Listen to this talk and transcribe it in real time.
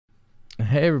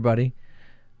Hey, everybody.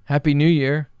 Happy New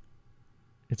Year.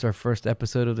 It's our first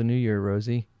episode of the new year,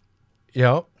 Rosie.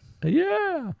 Yep.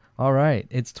 Yeah. All right.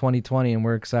 It's 2020, and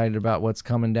we're excited about what's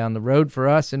coming down the road for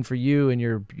us and for you and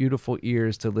your beautiful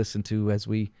ears to listen to as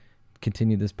we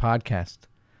continue this podcast.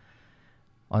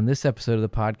 On this episode of the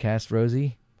podcast,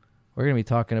 Rosie, we're going to be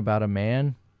talking about a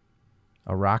man,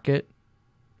 a rocket,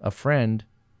 a friend,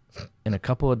 and a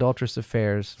couple adulterous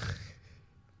affairs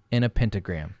in a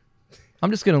pentagram. I'm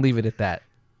just going to leave it at that.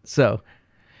 So,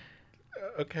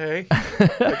 okay.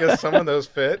 I guess some of those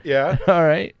fit. Yeah. all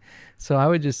right. So I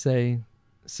would just say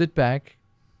sit back,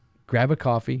 grab a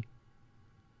coffee,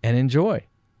 and enjoy.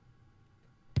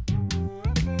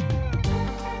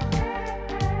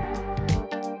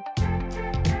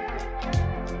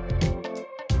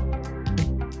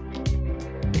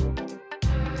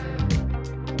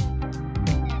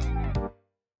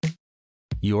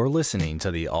 You're listening to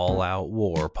the All Out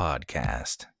War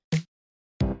podcast.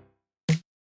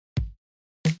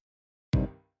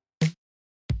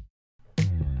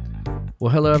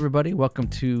 Well, hello, everybody. Welcome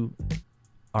to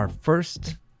our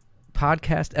first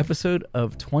podcast episode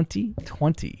of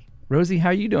 2020. Rosie, how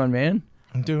you doing, man?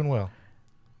 I'm doing well.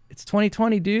 It's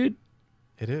 2020, dude.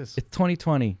 It is. It's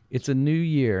 2020. It's a new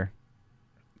year.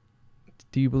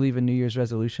 Do you believe in New Year's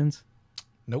resolutions?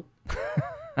 Nope.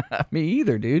 Me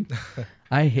either, dude.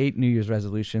 I hate New Year's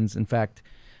resolutions. In fact,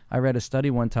 I read a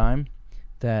study one time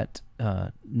that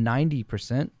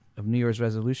 90% of New Year's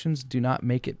resolutions do not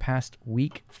make it past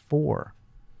week 4.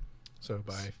 So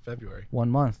by February. 1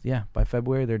 month, yeah. By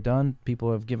February, they're done.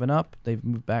 People have given up. They've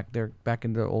moved back. They're back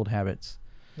into their old habits.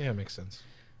 Yeah, it makes sense.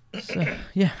 So,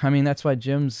 yeah, I mean, that's why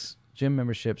gym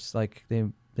memberships, like, they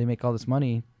make all this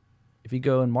money. If you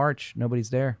go in March, nobody's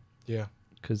there. Yeah.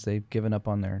 Because they've given up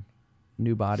on their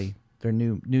new body, their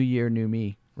new year, new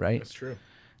me, right? That's true.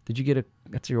 Did you get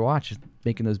that's your watch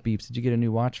making those beeps. Did you get a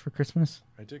new watch for Christmas?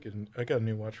 I got a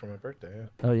new watch for my birthday, yeah.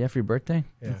 Oh, yeah, for your birthday?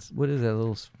 Yeah. What is that, a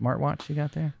little smartwatch you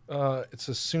got there? It's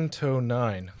a Sunto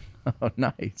 9. Oh,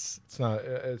 nice. It's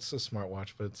a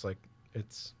smartwatch, but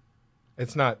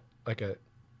it's not like a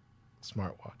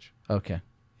smartwatch. Okay.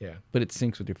 Yeah. But it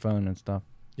syncs with your phone and stuff.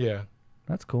 Yeah.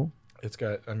 That's cool. It's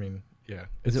got, yeah.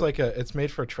 It's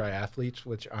made for triathletes,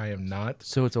 which I am not.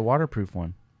 So it's a waterproof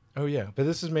one. Oh, yeah. But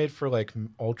this is made for like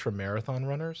ultra marathon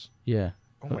runners. Yeah.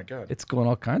 Oh my God. It's going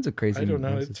all kinds of crazy. I don't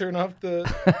know. Turn off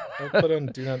I'll put on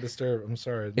Do Not Disturb. I'm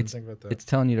sorry. I didn't think about that. It's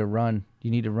telling you to run.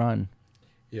 You need to run.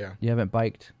 Yeah. You haven't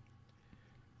biked.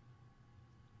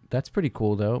 That's pretty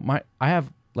cool, though. I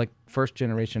have like first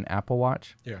generation Apple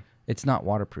Watch. Yeah. It's not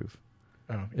waterproof.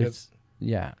 Oh,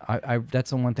 yeah. I that's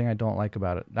the one thing I don't like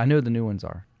about it. I know the new ones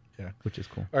are. Yeah. Which is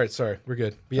cool. All right. Sorry. We're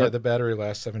good. But yeah, the battery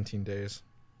lasts 17 days.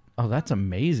 Oh, that's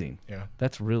amazing. Yeah.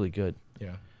 That's really good.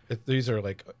 Yeah. These are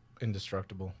like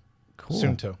indestructible. Cool.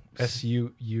 Sunto.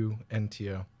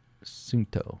 Suunto.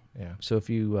 Sunto. Yeah. So if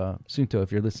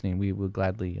you're listening, we will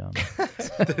gladly.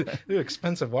 They're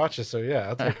expensive watches, so yeah,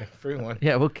 I'll take a free one.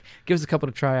 Yeah, well, give us a couple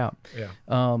to try out.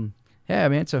 Yeah. Yeah,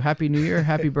 man. So happy New Year,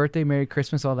 happy birthday, Merry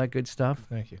Christmas, all that good stuff.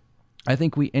 Thank you. I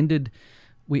think we ended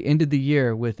the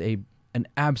year with an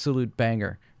absolute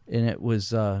banger, and it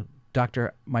was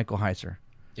Dr. Michael Heiser.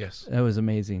 Yes. That was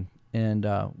amazing, and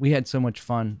we had so much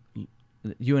fun.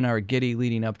 You and I were giddy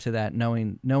leading up to that,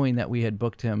 knowing that we had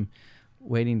booked him,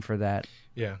 waiting for that.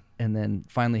 Yeah. And then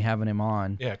finally having him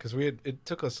on. Yeah, because it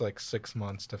took us like 6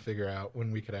 months to figure out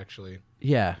when we could actually.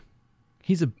 Yeah,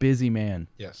 he's a busy man.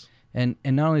 Yes. And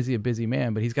not only is he a busy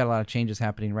man, but he's got a lot of changes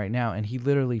happening right now, and he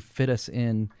literally fit us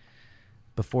in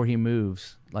before he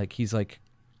moves. Like, he's like,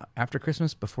 after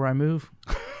Christmas, before I move,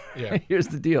 yeah. Here's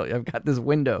the deal. I've got this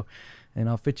window, and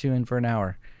I'll fit you in for an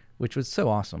hour, which was so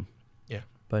awesome. Yeah.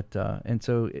 But and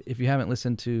so if you haven't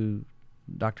listened to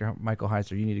Dr. Michael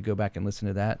Heiser, you need to go back and listen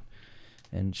to that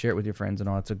and share it with your friends and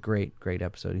all. It's a great, great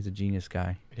episode. He's a genius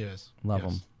guy. He is. Love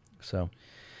him. So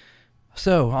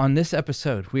on this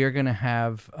episode, we are going to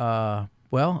have, the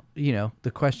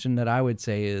question that I would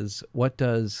say is,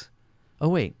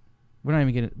 we're not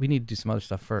even going to, we need to do some other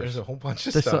stuff first. There's a whole bunch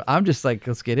of stuff. I'm just like,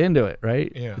 let's get into it,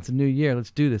 right? Yeah. It's a new year. Let's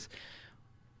do this.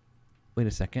 Wait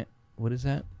a second. What is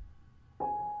that?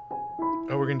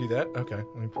 Oh, we're going to do that? Okay.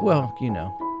 Let me pull Well,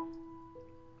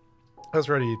 I was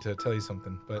ready to tell you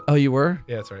something, but. Oh, you were?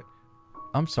 Yeah, that's right.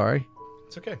 I'm sorry.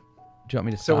 It's okay. Do you want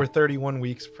me to stop? So we're 31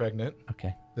 weeks pregnant.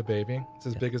 Okay. The baby. It's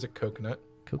as big as a coconut.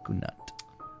 Coconut.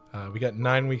 We got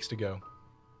 9 weeks to go.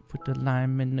 Put the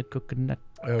lime in the coconut.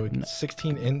 Oh,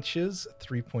 16 inches,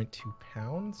 3.2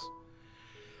 pounds.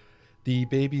 The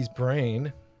baby's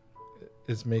brain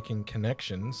is making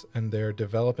connections, and they're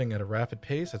developing at a rapid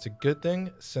pace. That's a good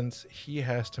thing, since he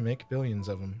has to make billions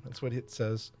of them. That's what it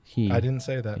says. I didn't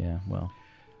say that. Yeah, well.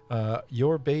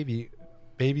 Your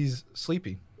baby's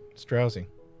sleepy. It's drowsy.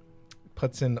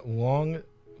 Puts in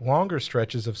longer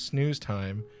stretches of snooze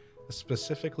time,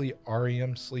 specifically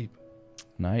REM sleep.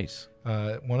 Nice.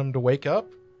 Want him to wake up,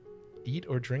 eat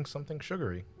or drink something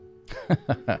sugary.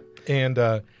 And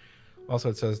also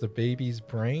it says the baby's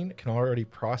brain can already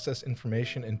process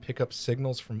information and pick up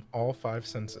signals from all 5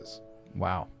 senses.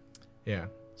 Wow. Yeah.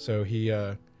 So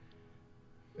it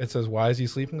says, why is he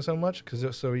sleeping so much?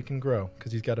 So he can grow,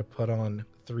 because he's got to put on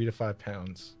 3 to 5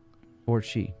 pounds. Or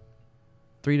she.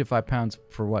 3 to 5 pounds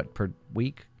for what, per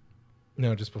week?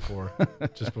 No, just before.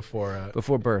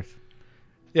 Before birth.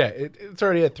 Yeah, it's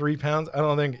already at 3 pounds. I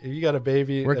don't think, if you got a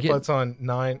baby that puts on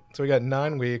 9, so we got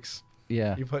 9 weeks.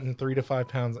 Yeah. You put in 3 to 5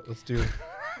 pounds. Let's do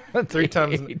 3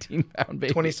 times 18-pound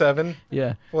baby. 27.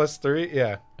 Yeah. Plus 3.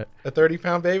 Yeah. A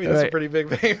 30-pound baby. That's a pretty big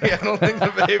baby. I don't think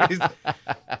the baby's.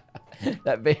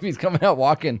 That baby's coming out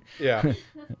walking. Yeah.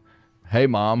 Hey,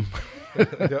 Mom.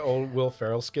 The old Will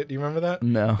Ferrell skit. Do you remember that?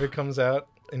 No. It comes out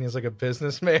and he's like a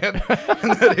businessman,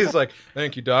 and then he's like,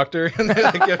 "Thank you, doctor," and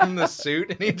then they give him the suit,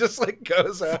 and he just like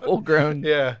goes out full grown.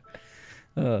 Yeah.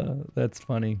 That's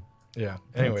funny. Yeah.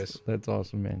 Anyways, that's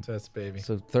awesome, man. So that's baby.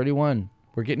 So 31.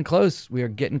 We're getting close. We are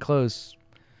getting close.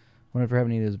 Wonder if we're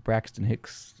having any of those Braxton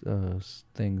Hicks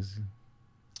things.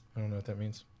 I don't know what that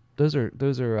means. Those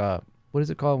are what is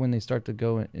it called when they start to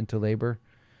go into labor?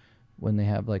 When they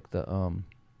have like the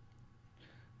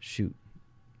shoot.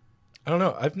 I don't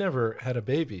know. I've never had a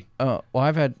baby. Oh,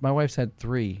 well, my wife's had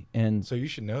 3, and so you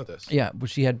should know this. Yeah, but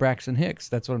she had Braxton Hicks.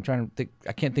 That's what I'm trying to think.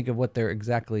 I can't think of what they're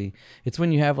exactly. It's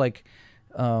when you have like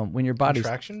when your body's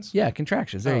contractions. Yeah,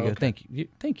 contractions. There you go. Okay.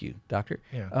 Thank you, doctor.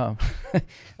 Yeah.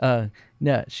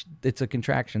 No, it's a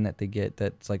contraction that they get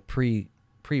that's like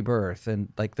pre-birth, and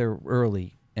like they're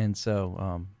early, and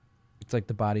so it's like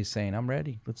the body's saying, "I'm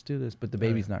ready. Let's do this," but the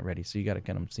baby's not ready, so you got to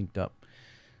get them synced up.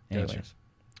 Anyways, gotcha.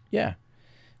 Yeah.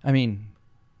 I mean,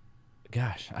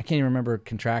 gosh, I can't even remember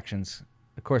contractions.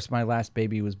 Of course, my last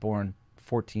baby was born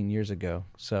 14 years ago,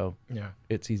 so yeah,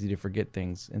 it's easy to forget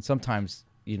things. And sometimes,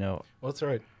 well, it's all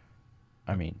right.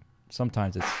 I mean,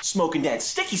 sometimes it's smoking that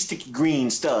sticky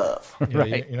green stuff. Yeah,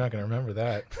 right. You're not going to remember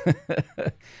that. You're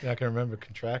not going to remember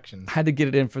contractions. I had to get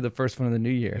it in for the first one of the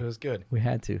new year. It was good. We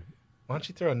had to. Why don't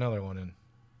you throw another one in?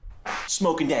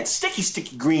 Smoking that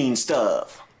sticky green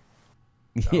stuff.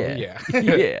 Yeah. Oh,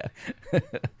 yeah. Yeah.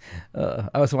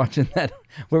 I was watching that,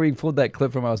 where we pulled that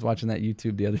clip from. I was watching that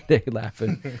YouTube the other day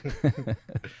laughing.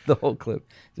 The whole clip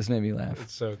just made me laugh.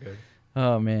 It's so good.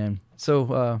 Oh, man. So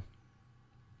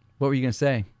what were you going to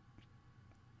say?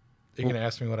 You're going to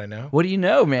ask me what I know? What do you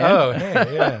know, man? Oh,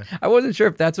 hey, yeah. I wasn't sure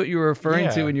if that's what you were referring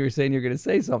to Yeah. when you were saying you're going to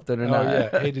say something or not.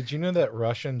 Yeah. Hey, did you know that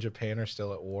Russia and Japan are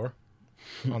still at war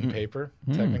on paper,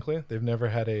 technically? They've never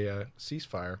had a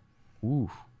ceasefire. Ooh.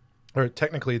 Or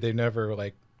technically, they never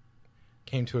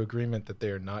came to agreement that they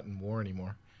are not in war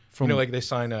anymore. From, like they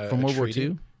sign a World War treaty.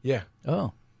 II? Yeah.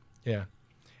 Oh. Yeah.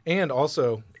 And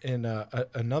also in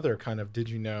another kind of, did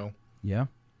you know? Yeah.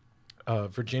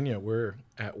 Virginia, we're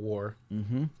at war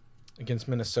against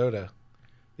Minnesota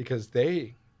because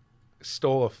they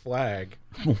stole a flag,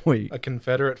 Wait. a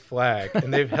Confederate flag,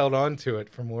 and they've held on to it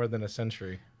for more than a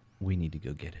century. We need to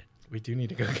go get it. We do need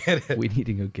to go get it. We need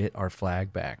to go get our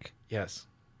flag back. Yes.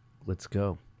 Let's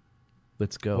go.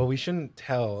 Let's go. Well, we shouldn't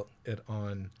tell it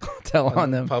on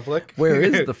them public. Where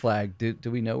is the flag?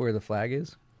 Do we know where the flag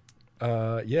is?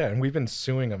 Yeah, and we've been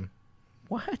suing them.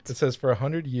 What? It says for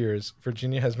 100 years,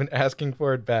 Virginia has been asking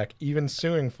for it back, even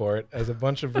suing for it, as a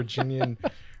bunch of Virginian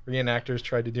reenactors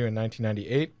tried to do in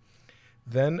 1998.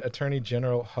 Then Attorney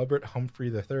General Hubbard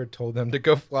Humphrey III told them to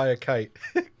go fly a kite.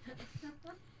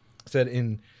 Said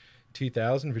in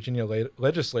 2000, Virginia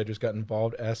legislators got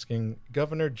involved asking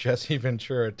Governor Jesse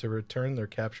Ventura to return their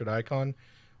captured icon.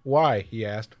 Why? He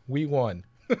asked. We won.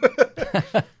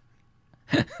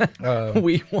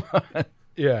 We won.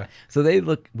 Yeah. So they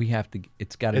look. We have to.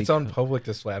 It's got to. It's on public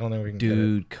display. I don't think we can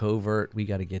Dude, get it. Covert. We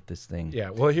got to get this thing. Yeah.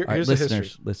 Well, here's All right, the history.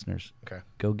 Listeners. Okay.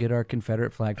 Go get our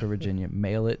Confederate flag for Virginia.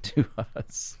 Mail it to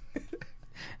us.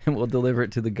 And we'll deliver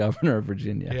it to the governor of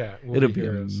Virginia. Yeah, we'll it'll be be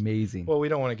heroes. amazing. Well, we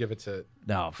don't want to give it to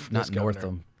No, this not governor.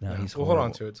 Northam. No, he's we'll horrible.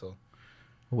 hold on to it till.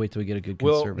 We'll wait till we get a good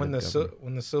Well, conservative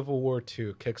when the Civil War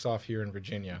II kicks off here in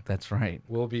Virginia, That's right.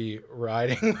 we'll be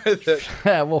riding with it.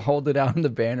 We'll hold it out on the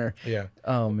banner. Yeah.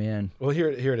 Oh man. Well, here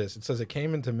it is. It says it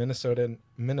came into Minnesotan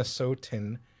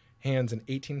hands in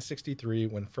 1863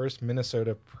 when first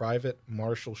Minnesota Private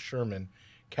Marshal Sherman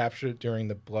captured it during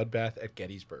the bloodbath at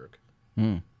Gettysburg.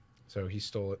 Mm. So he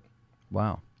stole it.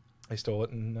 Wow. They stole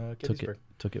it in Gettysburg.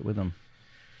 Took it with them.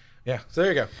 Yeah, so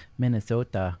there you go.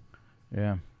 Minnesota.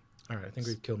 Yeah. All right, I think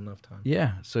we've killed enough time.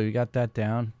 Yeah, so you got that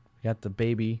down. You got the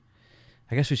baby.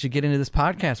 I guess we should get into this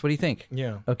podcast. What do you think?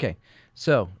 Yeah. Okay,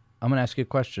 so I'm going to ask you a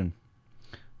question.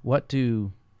 What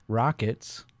do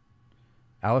rockets,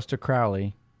 Aleister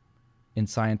Crowley, and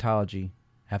Scientology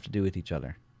have to do with each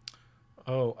other?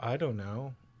 Oh, I don't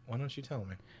know. Why don't you tell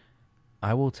me?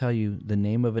 I will tell you the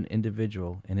name of an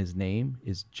individual, and his name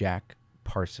is Jack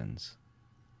Parsons.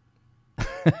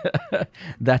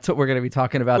 That's what we're going to be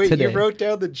talking about today. Wait, you wrote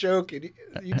down the joke and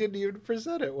you didn't even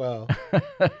present it well.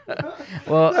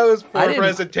 Well, that was poor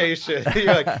presentation.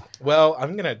 You're like, well,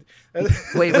 I'm gonna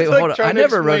wait, like hold on. I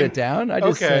never explain. wrote it down. I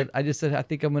just Okay. said I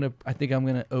think I'm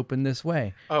gonna open this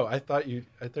way. Oh, I thought you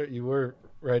were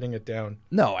writing it down.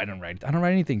 No, I don't write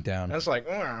anything down. I was like,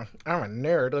 I'm a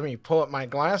nerd. Let me pull up my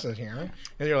glasses here.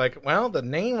 And you're like, well, the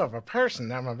name of a person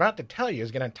that I'm about to tell you is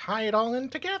gonna tie it all in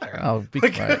together. Oh, be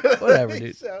quiet. Whatever,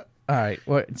 dude. So, all right.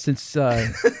 Well, since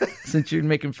you're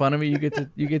making fun of me, you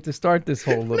get to start this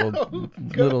whole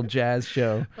little jazz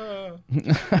show. I'm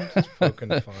just poking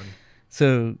fun.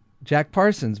 So Jack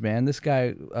Parsons, man, this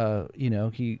guy,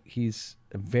 he's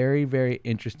a very, very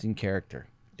interesting character.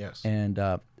 Yes. And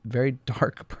very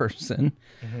dark person.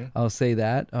 Mm-hmm. I'll say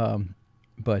that.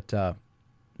 But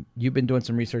you've been doing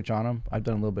some research on him. I've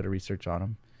done a little bit of research on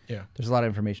him. Yeah. There's a lot of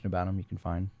information about him you can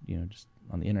find, just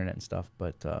on the internet and stuff.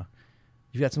 But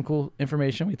you've got some cool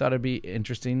information. We thought it'd be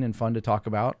interesting and fun to talk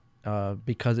about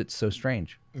because it's so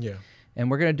strange. Yeah.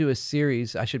 And we're going to do a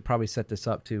series. I should probably set this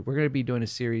up too. We're going to be doing a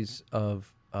series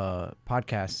of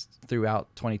podcasts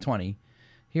throughout 2020,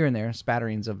 here and there,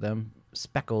 spatterings of them,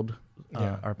 speckled.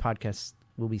 Our podcasts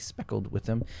will be speckled with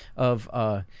them, of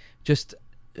just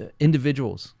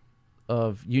individuals,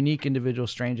 of unique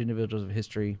individuals, strange individuals of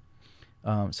history.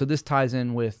 So this ties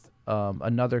in with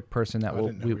another person that I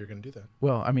didn't know we were going to do that.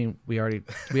 Well, I mean, we already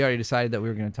decided that we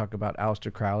were going to talk about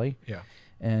Aleister Crowley. Yeah.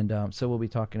 And so we'll be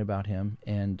talking about him.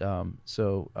 And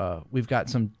so we've got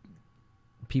some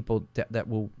people that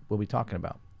we'll be talking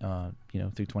about,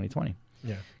 through 2020.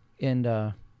 Yeah.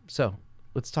 And so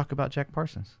let's talk about Jack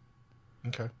Parsons.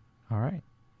 Okay. All right.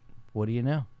 What do you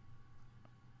know?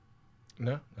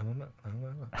 No, I don't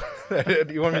know.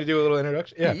 Do you want me to do a little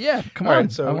introduction? Yeah. Yeah, come All on.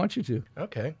 right, so, I want you to.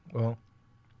 Okay. Well,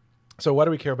 so why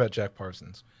do we care about Jack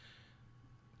Parsons?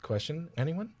 Question?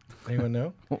 Anyone? Anyone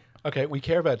know? Okay, we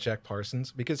care about Jack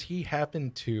Parsons because he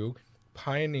happened to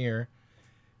pioneer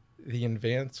the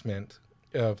advancement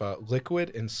of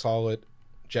liquid and solid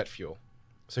jet fuel.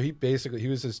 So he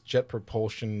was this jet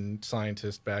propulsion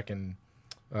scientist back in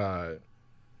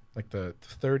like the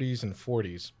 30s and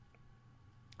 40s,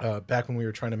 back when we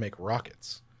were trying to make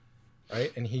rockets,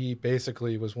 right? And he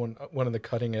basically was one of the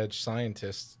cutting edge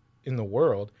scientists in the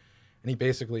world, and he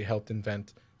basically helped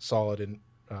invent solid and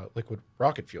liquid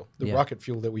rocket fuel, the rocket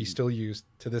fuel that we still use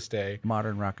to this day.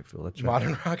 Modern rocket fuel. That's right.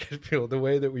 Modern rocket fuel, the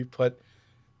way that we put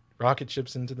rocket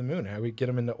ships into the moon, how we get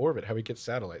them into orbit, how we get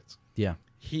satellites. Yeah.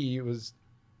 He was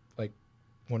like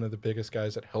one of the biggest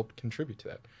guys that helped contribute to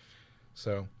that.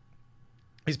 So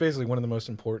he's basically one of the most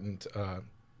important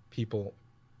people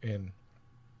in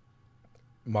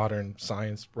modern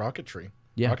science, rocket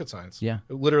science. Yeah.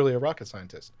 Literally a rocket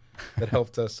scientist that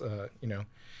helped us,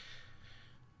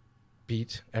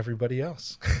 beat everybody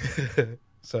else.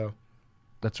 So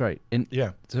That's right. And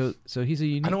yeah. So he's a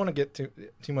unique. I don't want to get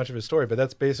too much of his story, but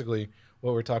that's basically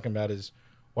what we're talking about is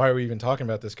why are we even talking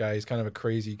about this guy? He's kind of a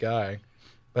crazy guy,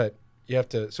 but you have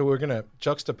to, so we're going to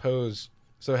juxtapose.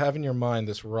 So have in your mind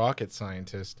this rocket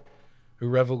scientist who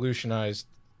revolutionized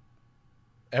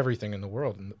everything in the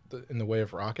world in the way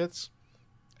of rockets,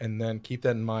 and then keep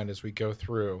that in mind as we go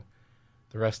through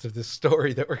the rest of this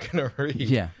story that we're going to read.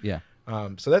 Yeah.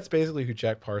 So that's basically who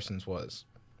Jack Parsons was.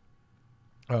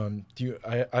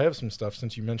 I have some stuff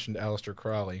since you mentioned Aleister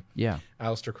Crowley. Yeah.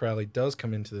 Aleister Crowley does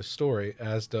come into this story,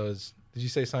 as does, did you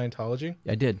say Scientology?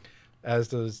 I did. As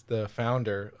does the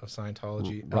founder of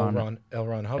Scientology, L.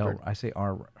 Ron Hubbard. I say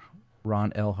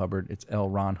Ron L. Hubbard. It's L.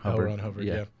 Ron Hubbard. L. Ron Hubbard,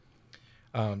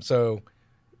 yeah. So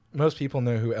most people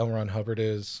know who L. Ron Hubbard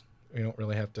is. We don't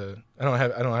really have to. I don't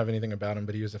have anything about him,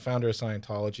 but he was the founder of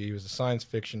Scientology. He was a science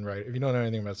fiction writer. If you don't know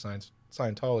anything about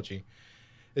Scientology,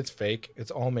 it's fake.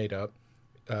 It's all made up.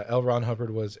 L. Ron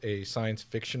Hubbard was a science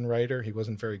fiction writer. He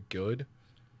wasn't very good,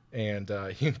 and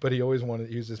but he always wanted.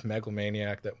 He was this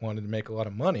megalomaniac that wanted to make a lot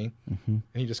of money, and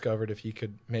he discovered if he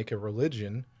could make a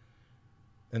religion,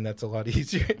 then that's a lot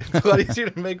easier. It's a lot easier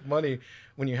to make money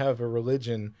when you have a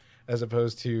religion as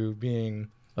opposed to being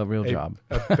a real job,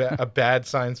 a bad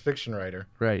science fiction writer.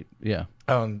 Right. Yeah.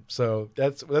 So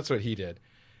that's what he did,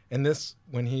 And this,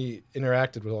 when he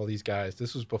interacted with all these guys,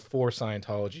 this was before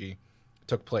Scientology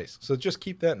took place. So just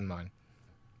keep that in mind.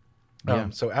 Yeah.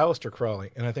 So Aleister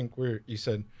Crowley, and I think you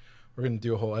said we're going to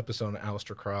do a whole episode on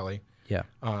Aleister Crowley. Yeah.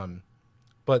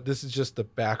 But this is just the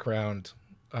background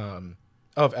of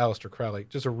Aleister Crowley,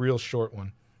 just a real short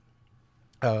one.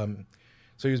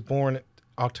 So he was born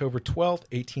October 12th,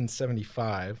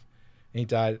 1875, and he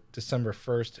died December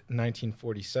 1st,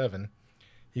 1947.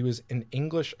 He was an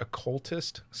English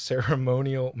occultist,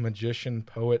 ceremonial magician,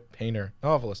 poet, painter,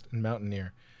 novelist, and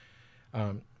mountaineer.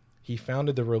 He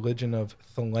founded the religion of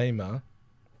Thelema,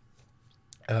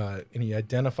 and he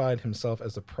identified himself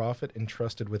as a prophet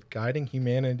entrusted with guiding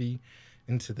humanity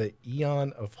into the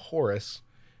Aeon of Horus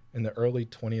in the early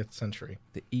 20th century.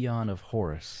 The Aeon of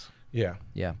Horus. Yeah.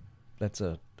 Yeah. That's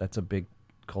a big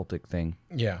cultic thing.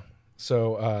 Yeah.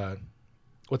 So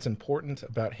what's important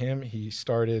about him, he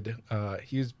started,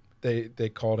 they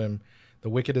called him the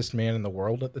wickedest man in the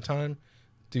world at the time.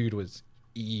 Dude was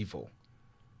evil.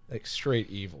 Like straight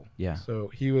evil. Yeah. So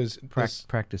he was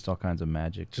practiced all kinds of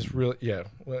magic. just really, yeah.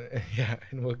 Well, yeah.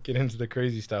 And we'll get into the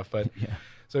crazy stuff, but Yeah.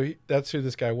 so that's who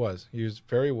this guy was. He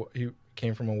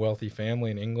came from a wealthy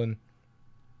family in England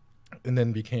and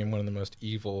then became one of the most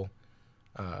evil,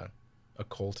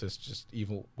 occultist, just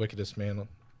evil, wickedest man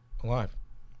alive.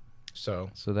 So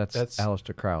that's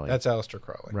Aleister Crowley. That's Aleister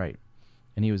Crowley. Right.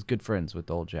 And he was good friends with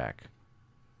old Jack.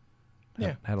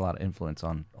 Yeah. Had a lot of influence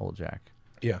on old Jack.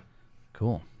 Yeah.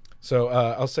 Cool. So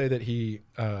I'll say that he,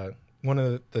 one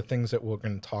of the things that we're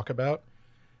going to talk about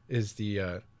is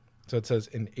so it says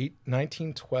in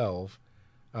 1912,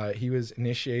 he was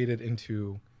initiated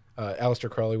into,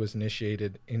 Aleister Crowley was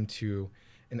initiated into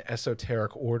an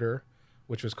esoteric order,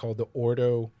 which was called the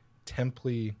Ordo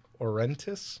Templi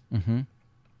Orientis. Mm-hmm.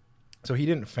 So he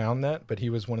didn't found that, but he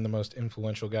was one of the most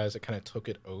influential guys that kind of took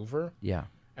it over. Yeah.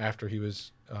 After he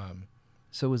was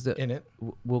So was the in it.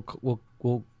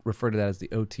 We'll refer to that as the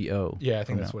OTO. Yeah, I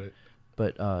think that's what it.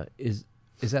 But is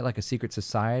that like a secret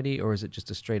society, or is it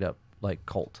just a straight up like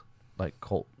cult? Like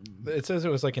cult. It says it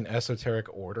was like an esoteric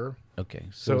order. Okay,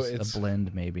 so it's a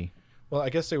blend maybe. Well, I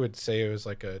guess they would say it was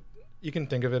like you can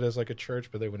think of it as like a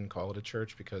church, but they wouldn't call it a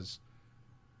church because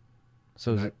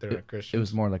So they're not Christians. It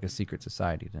was more like a secret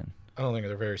society then. I don't think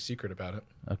they're very secret about it.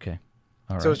 Okay,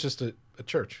 all right. So it's just a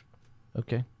church.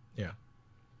 Okay. Yeah.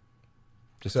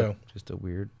 Just a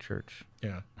weird church.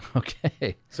 Yeah.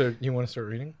 Okay. So you want to start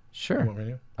reading? Sure. You want me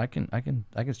to? I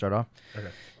can start off.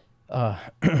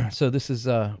 Okay. So this is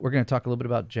we're going to talk a little bit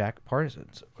about Jack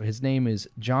Parsons. His name is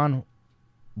John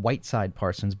Whiteside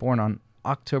Parsons, born on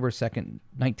October 2nd,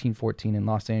 1914 in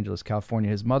Los Angeles,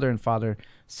 California. His mother and father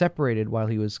separated while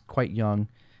he was quite young,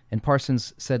 and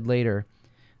Parsons said later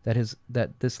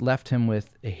that this left him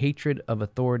with a hatred of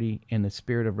authority and a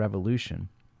spirit of revolution,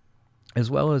 as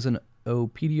well as an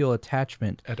oedipal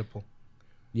attachment. Oedipal.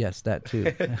 Yes, that too.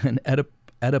 An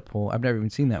Oedipal. I've never even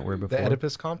seen that word before. The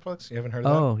Oedipus complex? You haven't heard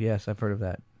of that? Oh, yes, I've heard of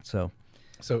that. So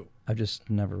I've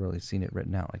just never really seen it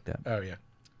written out like that. Oh, yeah.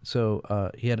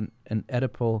 So he had an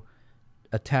Oedipal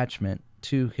attachment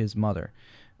to his mother.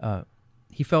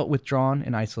 He felt withdrawn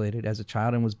and isolated as a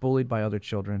child and was bullied by other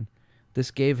children.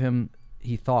 This gave him,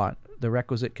 he thought, the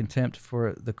requisite contempt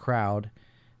for the crowd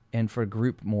and for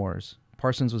group mores.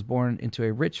 Parsons was born into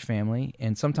a rich family,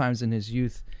 and sometimes in his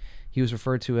youth he was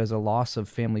referred to as a loss of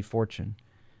family fortune.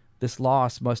 This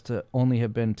loss must only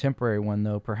have been a temporary one,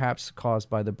 though, perhaps caused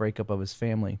by the breakup of his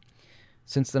family.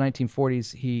 Since the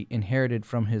 1940s, he inherited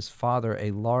from his father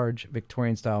a large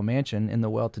Victorian-style mansion in the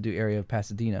well-to-do area of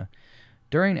Pasadena.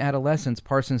 During adolescence,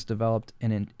 Parsons developed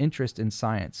an interest in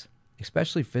science,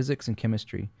 especially physics and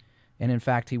chemistry. And in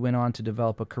fact, he went on to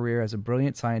develop a career as a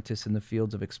brilliant scientist in the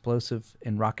fields of explosive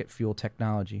and rocket fuel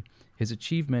technology. His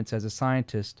achievements as a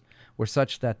scientist were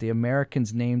such that the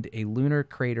Americans named a lunar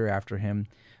crater after him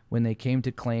when they came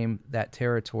to claim that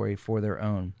territory for their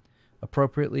own.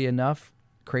 Appropriately enough,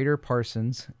 Crater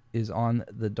Parsons is on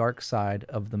the dark side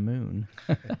of the moon.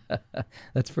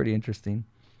 That's pretty interesting.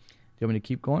 Do you want me to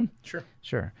keep going? Sure.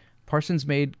 Sure. Parsons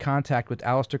made contact with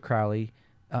Aleister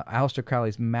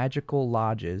Crowley's magical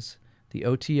lodges, the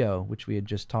OTO, which we had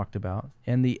just talked about,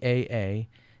 and the AA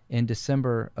in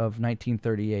December of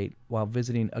 1938 while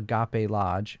visiting Agape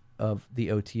Lodge of the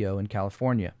OTO in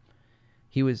California.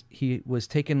 He was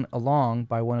taken along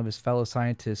by one of his fellow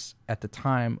scientists at the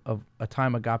time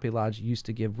Agape Lodge used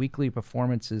to give weekly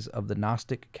performances of the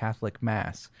Gnostic Catholic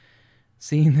Mass.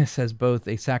 Seeing this as both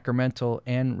a sacramental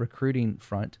and recruiting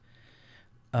front,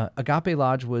 Agape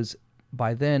Lodge was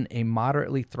by then a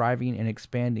moderately thriving and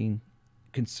expanding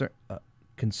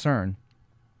concern,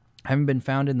 having been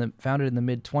founded in the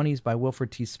mid-20s by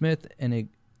Wilfred T. Smith and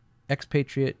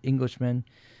expatriate Englishman.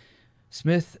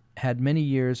 Smith had many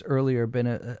years earlier been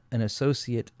an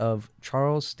associate of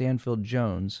Charles Stanfield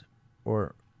Jones,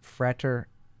 or Frater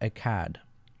Acad,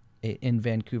 in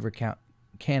Vancouver,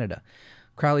 Canada.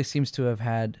 Crowley seems to have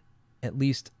had, at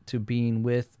least to being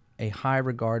with, a high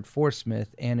regard for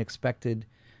Smith and expected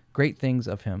great things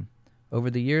of him. Over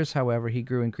the years, however, he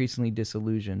grew increasingly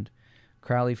disillusioned.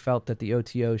 Crowley felt that the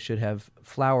OTO should have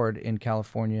flowered in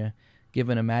California,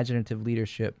 given imaginative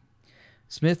leadership.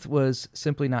 Smith was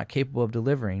simply not capable of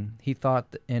delivering. He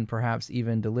thought and perhaps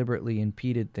even deliberately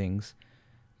impeded things.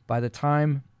 By the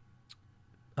time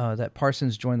that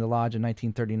Parsons joined the lodge in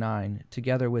 1939,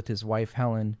 together with his wife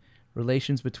Helen,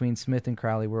 relations between Smith and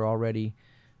Crowley were already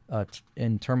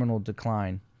in terminal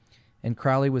decline, and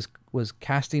Crowley was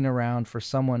casting around for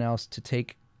someone else to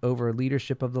take over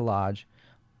leadership of the lodge.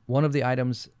 One of the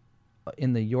items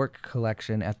in the York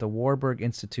collection at the Warburg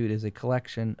Institute is a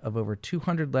collection of over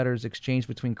 200 letters exchanged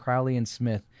between Crowley and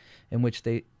Smith, in which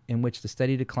the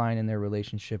steady decline in their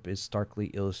relationship is starkly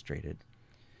illustrated.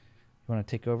 You want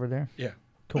to take over there? Yeah.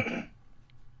 Cool.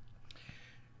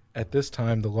 At this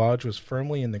time, the lodge was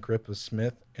firmly in the grip of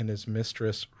Smith and his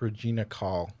mistress, Regina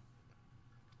Call.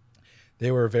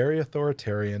 They were very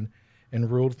authoritarian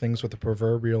and ruled things with a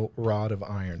proverbial rod of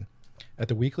iron. At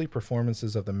the weekly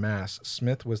performances of the Mass,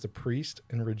 Smith was the priest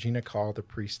and Regina Call the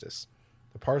priestess.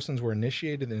 The Parsons were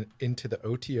initiated into the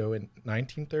OTO in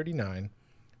 1939,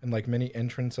 and like many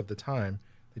entrants of the time,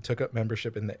 they took up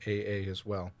membership in the AA as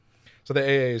well. So the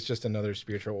AA is just another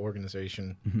spiritual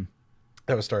organization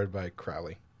that was started by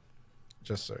Crowley,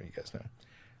 just so you guys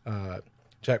know.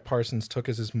 Jack Parsons took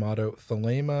as his motto,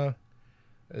 Thelema,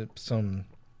 some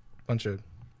bunch of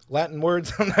Latin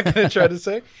words I'm not going to try to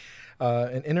say.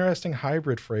 An interesting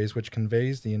hybrid phrase which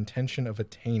conveys the intention of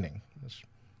attaining.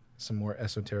 Some more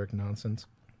esoteric nonsense.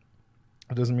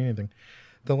 It doesn't mean anything.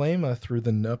 Thelema, through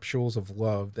the nuptials of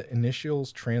love, the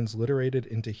initials transliterated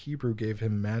into Hebrew gave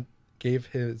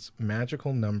his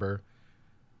magical number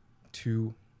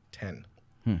 210.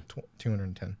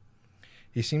 210.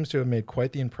 He seems to have made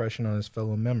quite the impression on his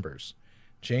fellow members.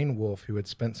 Jane Wolfe, who had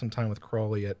spent some time with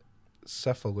Crowley at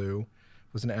Cefalù,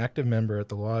 was an active member at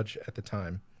the lodge at the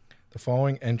time. The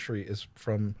following entry is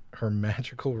from her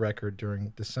magical record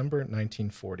during December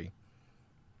 1940.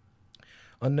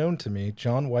 Unknown to me,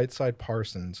 John Whiteside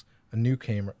Parsons, a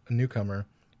newcomer,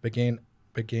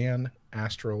 began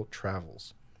astral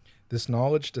travels. This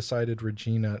knowledge decided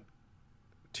Regina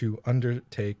to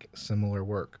undertake similar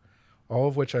work, all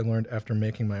of which I learned after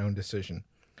making my own decision.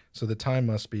 So the time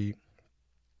must be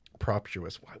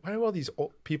propitious. Why do all these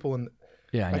old people in...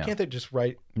 Yeah, I know. Why can't they just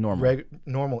write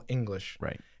normal English?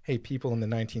 Right. Hey, people in the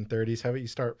 1930s, how about you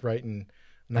start writing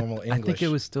normal English? I think it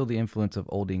was still the influence of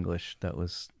Old English that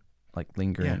was like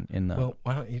lingering in the well,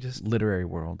 why don't you just... literary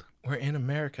world. We're in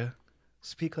America.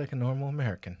 Speak like a normal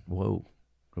American. Whoa.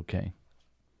 Okay.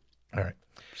 All right.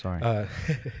 Sorry.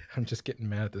 I'm just getting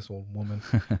mad at this old woman.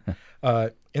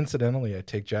 Incidentally, I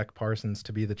take Jack Parsons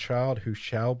to be the child who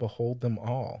shall behold them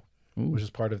all, which is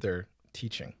part of their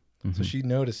teaching. So she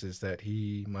notices that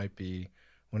he might be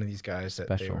one of these guys that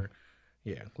they were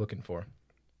looking for.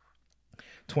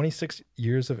 26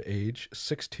 years of age,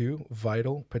 6'2",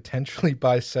 vital, potentially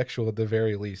bisexual at the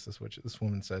very least, is what this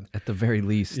woman said. At the very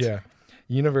least. Yeah.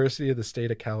 University of the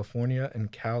State of California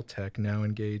and Caltech now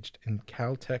engaged in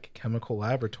Caltech chemical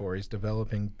laboratories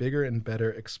developing bigger and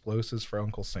better explosives for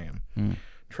Uncle Sam.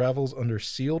 Travels under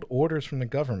sealed orders from the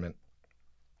government.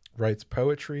 Writes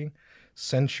poetry,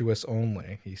 sensuous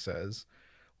only, he says.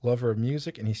 Lover of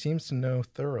music, and he seems to know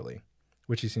thoroughly.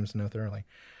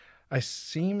 I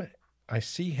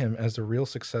see him as the real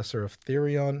successor of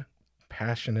Therion,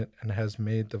 passionate, and has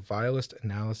made the vilest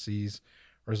analyses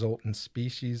result in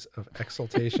species of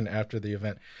exaltation after the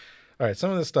event. All right,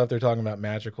 some of this stuff they're talking about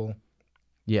magical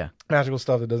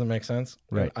stuff that doesn't make sense.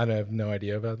 Right. I have no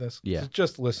idea about this. Yeah. So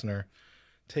just listener,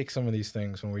 take some of these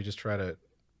things when we just try to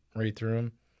read through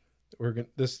them.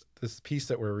 This piece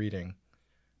that we're reading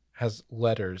has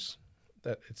letters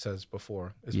that it says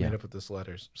before is made up of these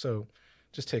letters. So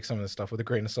just take some of this stuff with a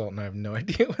grain of salt, and I have no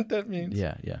idea what that means.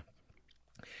 Yeah.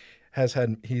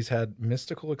 He's had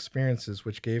mystical experiences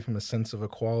which gave him a sense of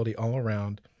equality all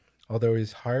around, although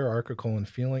he's hierarchical in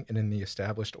feeling and in the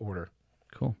established order.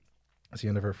 Cool. That's the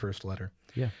end of her first letter.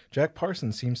 Yeah. Jack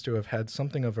Parsons seems to have had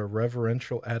something of a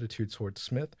reverential attitude towards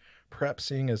Smith, perhaps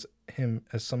seeing him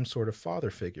as some sort of father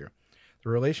figure. The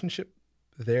relationship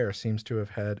there seems to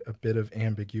have had a bit of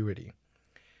ambiguity.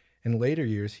 In later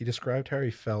years, he described how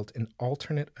he felt an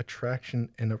alternate attraction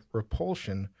and a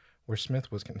repulsion where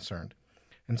Smith was concerned.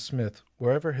 And Smith,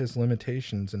 wherever his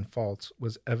limitations and faults,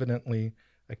 was evidently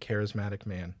a charismatic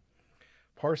man.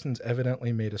 Parsons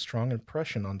evidently made a strong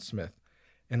impression on Smith.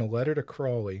 In a letter to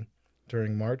Crawley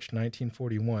during March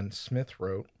 1941, Smith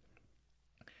wrote,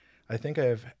 I think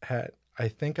I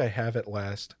have at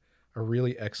last a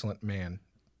really excellent man,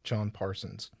 John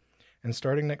Parsons. And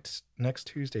starting next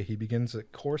Tuesday, he begins a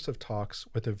course of talks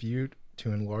with a view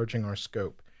to enlarging our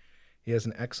scope. He has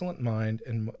an excellent mind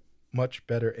and much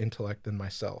better intellect than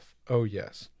myself. Oh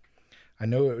yes, I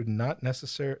know it would not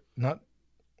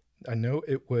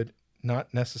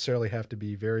necessarily have to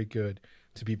be very good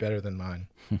to be better than mine.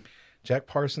 Jack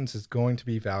Parsons is going to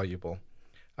be valuable.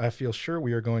 I feel sure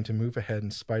we are going to move ahead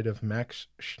in spite of Max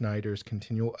Schneider's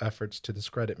continual efforts to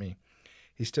discredit me.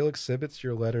 He still exhibits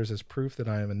your letters as proof that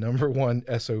I am a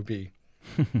 #1 SOB.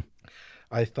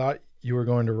 I thought you were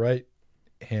going to write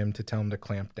him to tell him to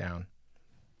clamp down.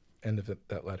 End of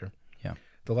that letter. Yeah.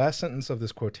 The last sentence of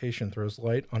this quotation throws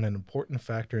light on an important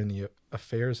factor in the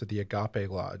affairs of the Agape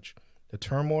Lodge, the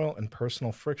turmoil and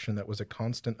personal friction that was a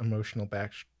constant emotional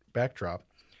backdrop,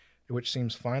 which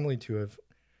seems finally to have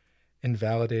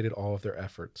invalidated all of their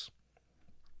efforts.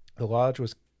 The Lodge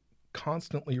was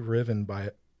constantly riven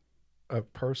by a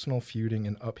personal feuding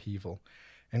and upheaval,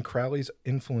 and Crowley's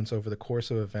influence over the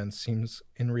course of events seems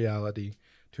in reality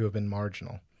to have been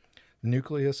marginal. The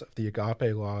nucleus of the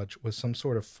Agape Lodge was some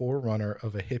sort of forerunner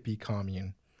of a hippie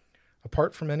commune.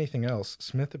 Apart from anything else,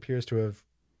 Smith appears to have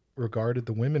regarded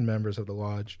the women members of the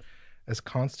Lodge as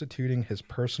constituting his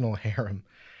personal harem,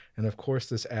 and of course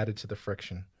this added to the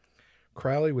friction.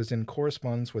 Crowley was in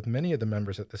correspondence with many of the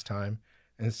members at this time,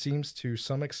 and seems to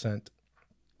some extent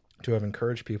to have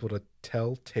encouraged people to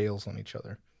tell tales on each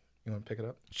other. You want to pick it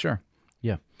up? Sure.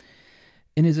 Yeah.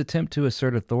 In his attempt to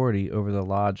assert authority over the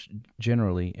Lodge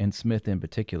generally, and Smith in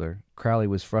particular, Crowley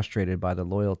was frustrated by the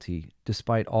loyalty,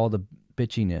 despite all the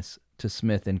bitchiness, to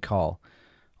Smith and Call.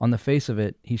 On the face of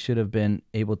it, he should have been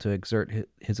able to exert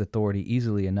his authority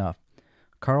easily enough.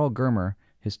 Karl Germer,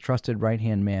 his trusted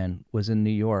right-hand man, was in New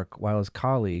York, while his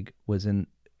colleague from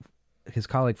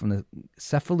the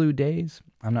Cephalou days,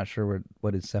 I'm not sure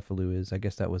what his Cephalou is, I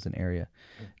guess that was an area,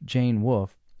 Jane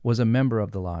Wolfe, was a member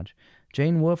of the Lodge.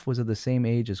 Jane Wolfe was of the same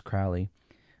age as Crowley,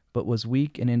 but was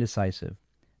weak and indecisive.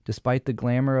 Despite the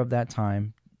glamour of that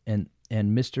time and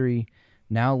mystery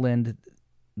now lend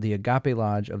the Agape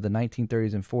Lodge of the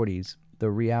 1930s and 40s,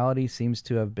 the reality seems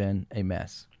to have been a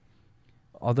mess.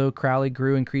 Although Crowley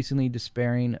grew increasingly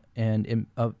despairing and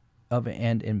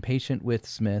impatient with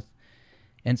Smith,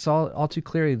 and saw all too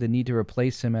clearly the need to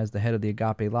replace him as the head of the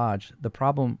Agape Lodge, the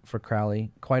problem for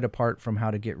Crowley, quite apart from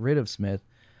how to get rid of Smith,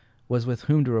 was with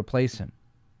whom to replace him.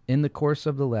 In the course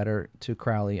of the letter to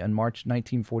Crowley on March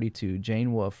 1942,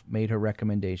 Jane Wolfe made her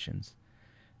recommendations.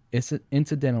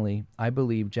 Incidentally, I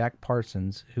believe Jack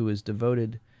Parsons, who is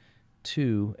devoted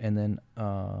to, and then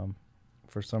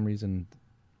for some reason,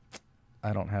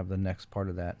 I don't have the next part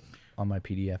of that on my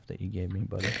PDF that you gave me,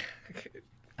 buddy.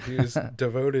 He was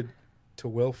devoted to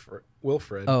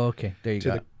Wilfred. Oh, okay. There you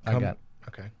go. I got.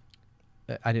 Okay.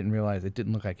 I didn't realize it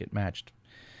didn't look like it matched.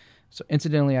 So,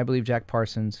 incidentally, I believe Jack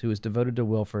Parsons, who is devoted to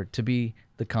Wilfred, to be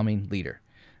the coming leader.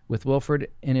 With Wilfred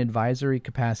in advisory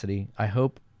capacity, I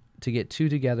hope to get two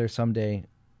together someday.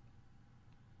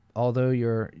 Although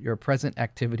your present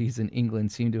activities in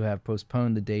England seem to have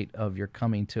postponed the date of your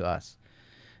coming to us.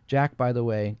 Jack, by the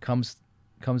way, comes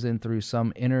in through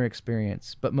some inner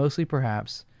experience, but mostly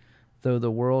perhaps through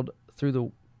the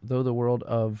world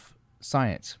of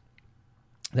science.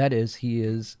 That is,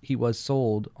 he was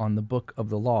sold on the book of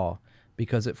the law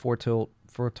because it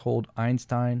foretold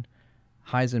Einstein,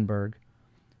 Heisenberg,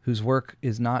 whose work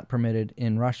is not permitted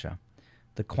in Russia,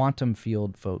 the quantum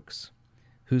field folks,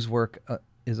 whose work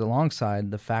is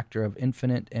alongside the factor of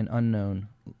infinite and unknown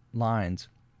lines,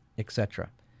 etc.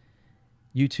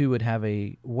 You two would have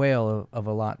a whale of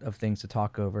a lot of things to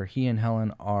talk over. He and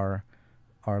Helen are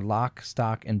lock,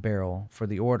 stock, and barrel for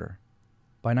the order.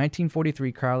 By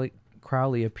 1943,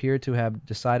 Crowley appeared to have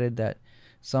decided that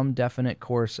some definite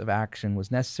course of action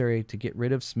was necessary to get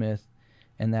rid of Smith,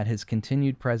 and that his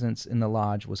continued presence in the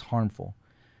Lodge was harmful.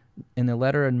 In a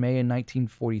letter in May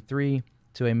 1943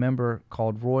 to a member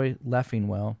called Roy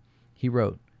Leffingwell, he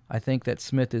wrote, I think that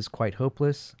Smith is quite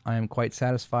hopeless. I am quite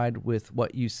satisfied with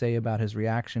what you say about his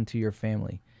reaction to your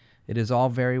family. It is all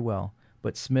very well,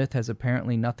 but Smith has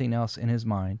apparently nothing else in his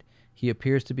mind. He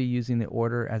appears to be using the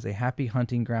order as a happy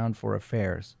hunting ground for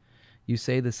affairs. You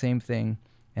say the same thing,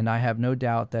 and I have no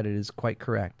doubt that it is quite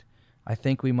correct. I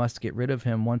think we must get rid of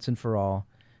him once and for all,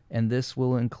 and this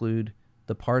will include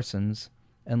the Parsons,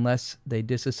 unless they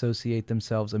disassociate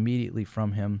themselves immediately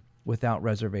from him without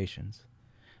reservations.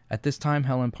 At this time,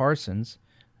 Helen Parsons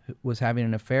was having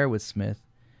an affair with Smith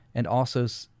and also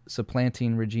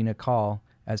supplanting Regina Call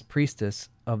as priestess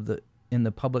in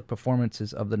the public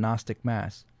performances of the Gnostic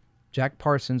Mass. Jack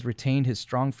Parsons retained his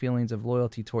strong feelings of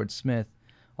loyalty towards Smith,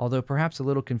 although perhaps a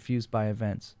little confused by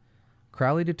events.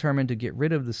 Crowley determined to get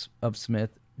rid of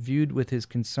Smith, viewed with his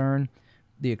concern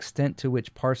the extent to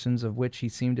which Parsons, of which he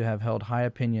seemed to have held high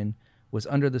opinion, was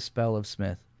under the spell of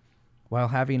Smith. While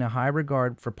having a high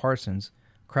regard for Parsons,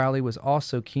 Crowley was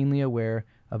also keenly aware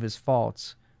of his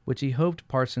faults, which he hoped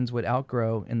Parsons would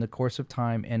outgrow in the course of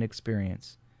time and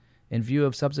experience. In view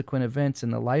of subsequent events in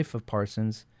the life of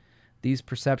Parsons, these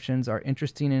perceptions are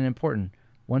interesting and important.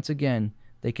 Once again,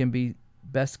 they can be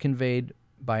best conveyed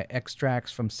by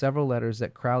extracts from several letters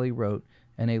that Crowley wrote.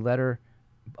 In a letter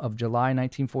of July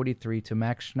 1943 to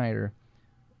Max Schneider,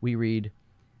 we read,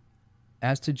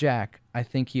 "As to Jack, I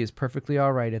think he is perfectly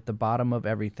all right at the bottom of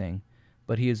everything,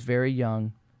 but he is very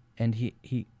young, and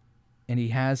he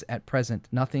has at present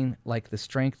nothing like the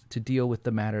strength to deal with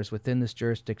the matters within this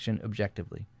jurisdiction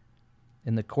objectively."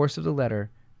 In the course of the letter,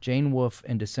 Jane Wolfe,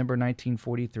 in December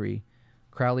 1943,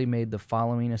 Crowley made the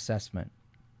following assessment.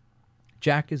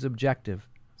 Jack is objective.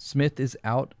 Smith is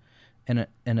out, and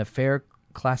an affaire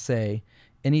classé.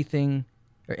 Anything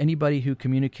or anybody who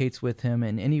communicates with him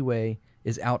in any way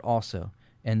is out also,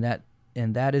 and that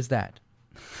is that.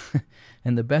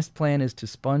 And the best plan is to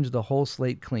sponge the whole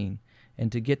slate clean,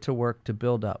 and to get to work to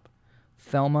build up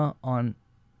Thelma on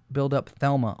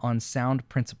sound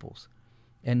principles.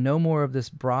 And no more of this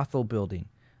brothel building.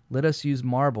 Let us use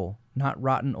marble, not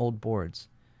rotten old boards.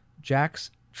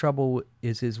 Jack's trouble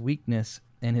is his weakness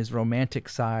and his romantic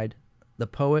side. The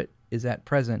poet is at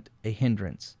present a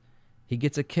hindrance. He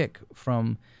gets a kick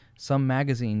from some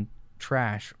magazine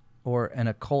trash or an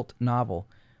occult novel.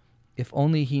 If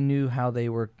only he knew how they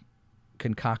were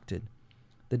concocted.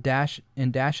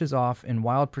 Dashes off in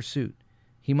wild pursuit.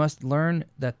 He must learn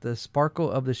that the sparkle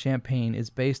of the champagne is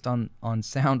based on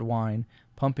sound wine,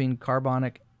 pumping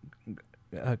carbonic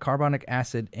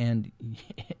acid and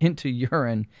into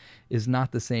urine is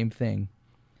not the same thing.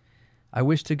 I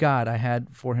wish to God I had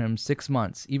for him 6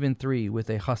 months, even 3, with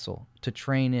a hustle, to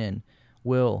train in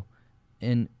will,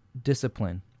 in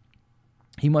discipline.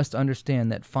 He must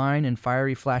understand that fine and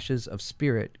fiery flashes of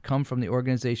spirit come from the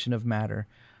organization of matter,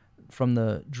 from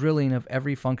the drilling of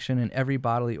every function in every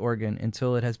bodily organ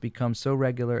until it has become so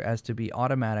regular as to be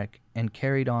automatic and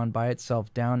carried on by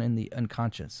itself down in the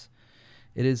unconscious.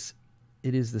 It is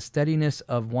the steadiness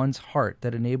of one's heart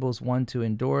that enables one to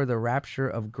endure the rapture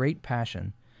of great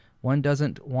passion. One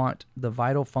doesn't want the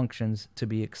vital functions to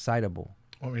be excitable.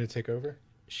 Want me to take over?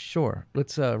 Sure.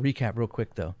 Let's recap real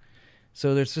quick, though.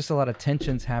 So there's just a lot of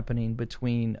tensions happening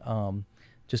between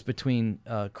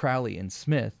Crowley and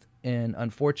Smith, and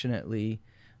unfortunately,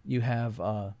 you have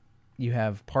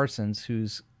Parsons,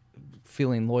 who's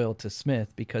feeling loyal to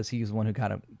Smith because he's the one who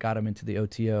got him into the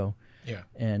OTO. Yeah.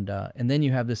 And then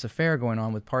you have this affair going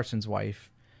on with Parsons'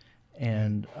 wife,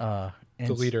 and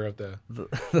the leader of the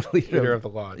leader of the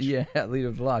lodge. Yeah, leader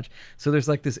of the lodge. So there's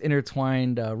like this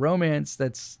intertwined romance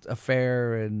that's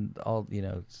affair and all,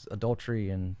 it's adultery,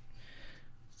 and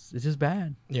it's just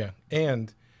bad. Yeah,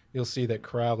 and you'll see that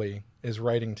Crowley is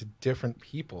writing to different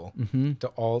people to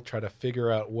all try to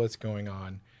figure out what's going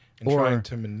on and trying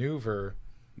to maneuver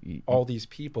all these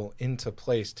people into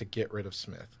place to get rid of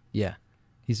Smith. Yeah,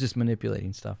 he's just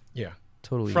manipulating stuff. Yeah,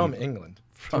 totally from evil. England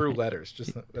through letters.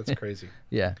 Just that's crazy.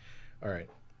 Yeah. All right.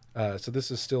 So this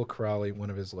is still Crowley,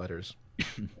 one of his letters.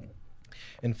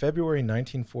 In February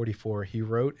 1944, he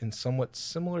wrote in somewhat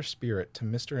similar spirit to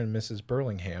Mr. and Mrs.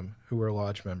 Burlingham, who were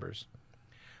lodge members.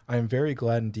 I am very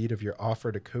glad indeed of your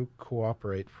offer to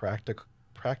cooperate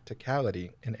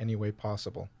practicality in any way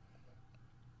possible.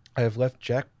 I have left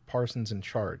Jack Parsons in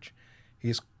charge. He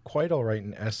is quite all right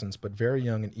in essence, but very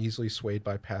young and easily swayed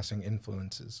by passing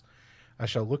influences. I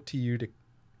shall look to you to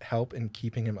help in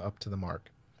keeping him up to the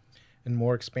mark. And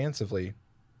more expansively,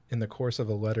 in the course of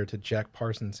a letter to Jack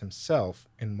Parsons himself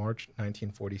in March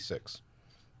 1946.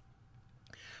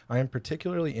 I am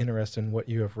particularly interested in what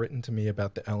you have written to me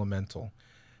about the elemental,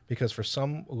 because for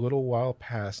some little while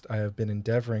past I have been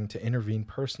endeavoring to intervene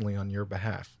personally on your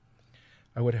behalf.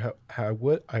 I would,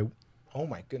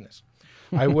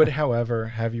 however,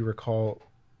 have you recall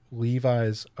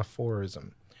Levi's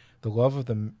aphorism: the love of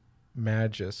the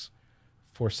magus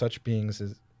for such beings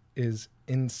is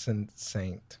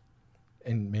insensate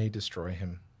and may destroy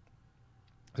him.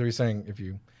 So he's saying if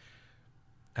you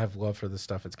have love for this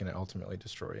stuff, it's going to ultimately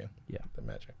destroy you. Yeah. The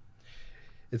magic.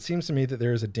 It seems to me that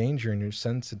there is a danger in your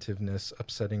sensitiveness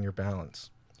upsetting your balance.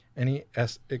 Any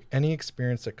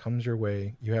experience that comes your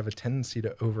way, you have a tendency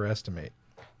to overestimate.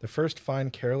 The first fine,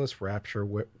 careless rapture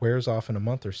wears off in a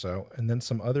month or so, and then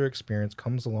some other experience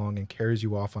comes along and carries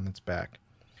you off on its back.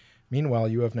 Meanwhile,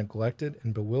 you have neglected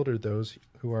and bewildered those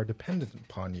who are dependent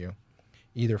upon you,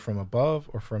 either from above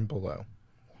or from below.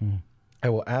 I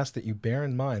will ask that you bear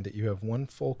in mind that you have one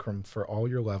fulcrum for all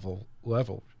your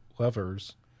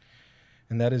levers,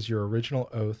 and that is your original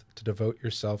oath to devote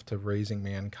yourself to raising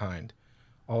mankind.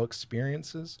 All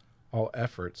experiences, all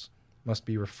efforts must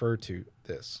be referred to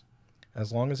this.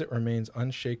 As long as it remains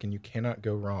unshaken, you cannot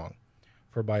go wrong,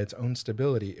 for by its own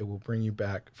stability it will bring you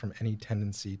back from any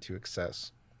tendency to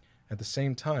excess. At the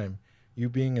same time, you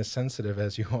being as sensitive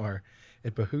as you are,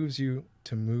 it behooves you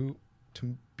to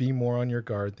be more on your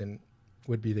guard than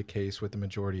would be the case with the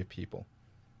majority of people.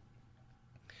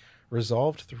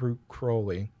 Resolved through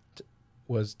Crowley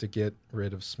was to get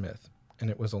rid of Smith, and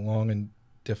it was a long and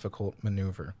difficult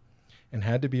maneuver, and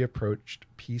had to be approached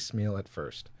piecemeal at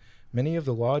first. Many of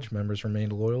the lodge members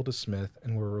remained loyal to Smith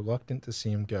and were reluctant to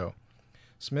see him go.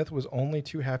 Smith was only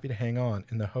too happy to hang on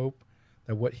in the hope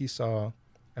that what he saw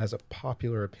as a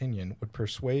popular opinion would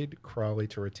persuade Crowley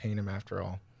to retain him after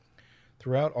all.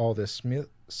 Throughout all this,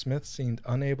 Smith seemed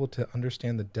unable to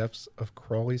understand the depths of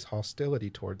Crowley's hostility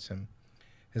towards him.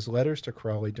 His letters to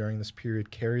Crowley during this period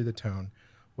carry the tone,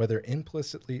 whether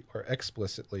implicitly or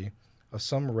explicitly, of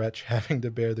some wretch having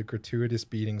to bear the gratuitous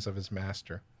beatings of his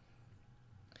master.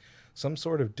 Some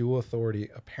sort of dual authority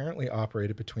apparently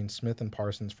operated between Smith and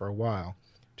Parsons for a while,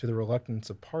 to the reluctance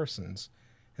of Parsons,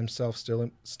 himself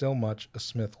still much a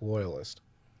Smith loyalist.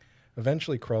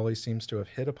 Eventually, Crowley seems to have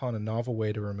hit upon a novel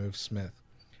way to remove Smith.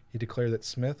 He declared that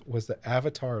Smith was the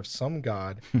avatar of some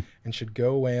god and should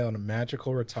go away on a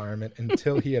magical retirement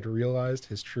until he had realized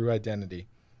his true identity.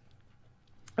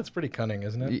 That's pretty cunning,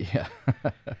 isn't it? Yeah.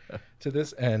 To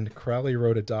this end, Crowley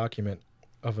wrote a document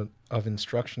of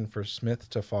instruction for Smith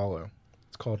to follow.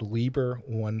 It's called Liber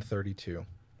 132.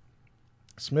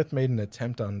 Smith made an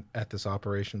attempt at this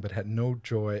operation, but had no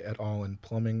joy at all in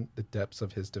plumbing the depths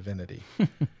of his divinity.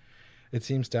 It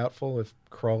seems doubtful if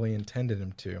Crowley intended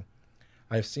him to.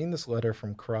 I have seen this letter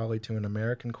from Crowley to an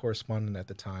American correspondent at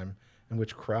the time, in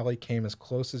which Crowley came as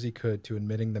close as he could to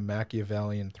admitting the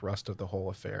Machiavellian thrust of the whole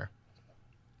affair.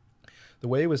 The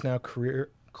way was now clear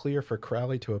for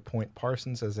Crowley to appoint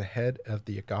Parsons as the head of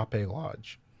the Agape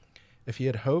Lodge. If he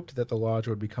had hoped that the lodge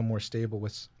would become more stable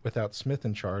without Smith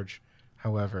in charge,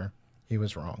 however, he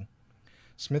was wrong.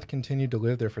 Smith continued to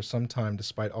live there for some time,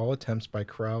 despite all attempts by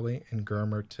Crowley and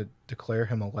Germer to declare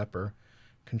him a leper,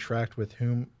 contract with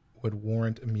whom would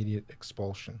warrant immediate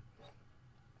expulsion.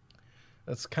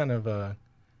 That's kind of an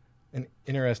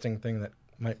interesting thing that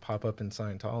might pop up in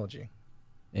Scientology.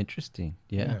 Interesting.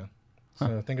 Yeah.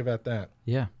 So think about that.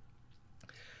 Yeah.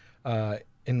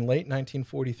 In late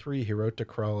 1943, he wrote to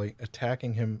Crowley,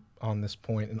 attacking him on this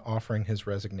point and offering his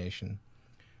resignation.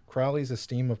 Crowley's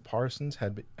esteem of Parsons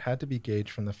had to be gauged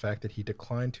from the fact that he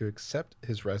declined to accept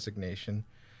his resignation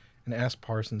and asked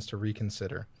Parsons to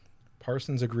reconsider.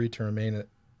 Parsons agreed to remain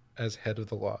as head of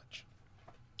the lodge.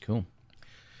 Cool.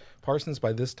 Parsons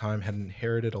by this time had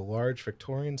inherited a large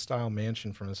Victorian-style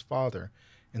mansion from his father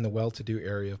in the well-to-do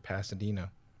area of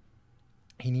Pasadena.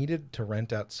 He needed to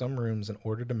rent out some rooms in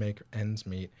order to make ends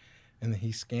meet, and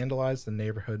he scandalized the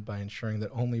neighborhood by ensuring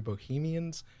that only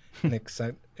bohemians and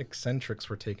eccentrics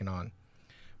were taken on.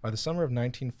 By the summer of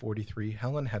 1943,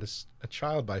 Helen had a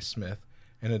child by Smith,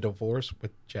 and a divorce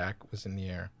with Jack was in the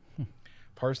air.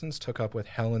 Parsons took up with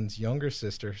Helen's younger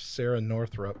sister, Sarah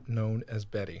Northrup, known as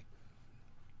Betty.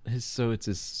 So it's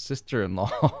his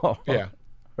sister-in-law. Yeah.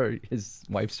 Or his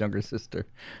wife's younger sister.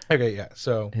 Okay, yeah.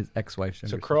 So his ex-wife's younger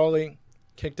sister. So Crowley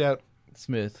kicked out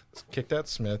Smith,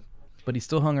 but he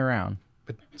still hung around.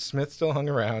 But Smith still hung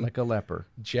around like a leper.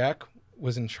 Jack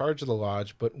was in charge of the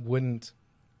lodge, but wouldn't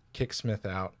kick Smith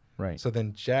out. Right. So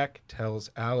then Jack tells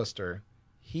Alistair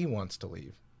he wants to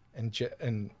leave,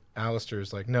 and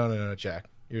Alistair's like, no, Jack,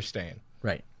 you're staying.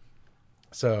 Right.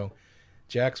 So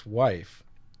Jack's wife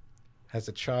has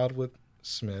a child with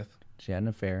Smith. She had an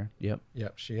affair. Yep.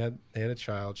 Yep. They had a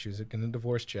child. She was going to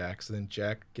divorce Jack. So then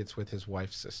Jack gets with his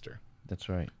wife's sister. That's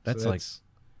right. That's like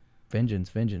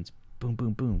vengeance. Boom,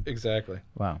 boom, boom. Exactly.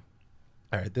 Wow.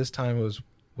 All right. This time it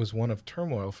was one of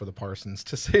turmoil for the Parsons,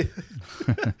 to say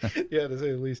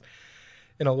the least.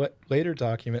 In a later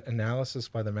document, Analysis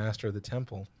by the Master of the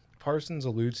Temple, Parsons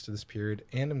alludes to this period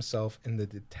and himself in the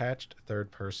detached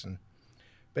third person.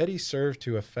 Betty served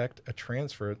to effect a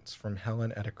transference from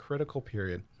Helen at a critical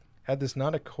period. Had this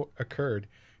not occurred,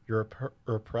 your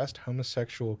repressed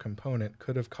homosexual component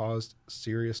could have caused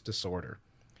serious disorder.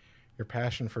 Your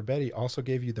passion for Betty also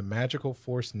gave you the magical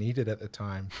force needed at the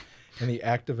time, and the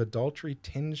act of adultery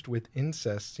tinged with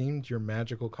incest seemed your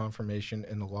magical confirmation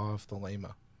in the law of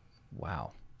Thelema.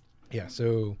 Wow. Yeah,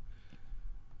 so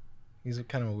He's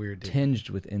kind of a weird dude. tinged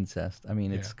with incest. I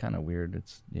mean, it's kind of weird.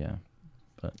 It's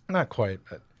but Not quite,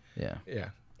 but yeah.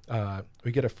 yeah.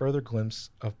 We get a further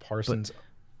glimpse of Parsons.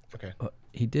 Okay.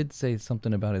 He did say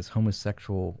something about his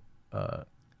homosexual.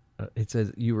 It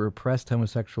says your repressed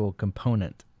homosexual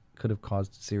component could have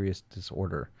caused serious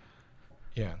disorder.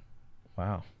 Yeah.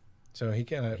 Wow. So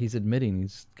he's admitting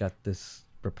he's got this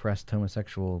repressed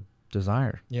homosexual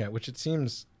desire. Yeah, which it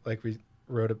seems like we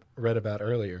read about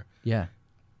earlier. Yeah.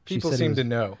 People seem to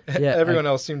know. Yeah, Everyone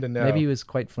else seemed to know. Maybe he was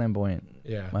quite flamboyant.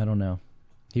 Yeah. I don't know.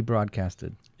 He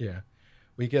broadcasted. Yeah.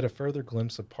 We get a further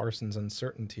glimpse of Parsons'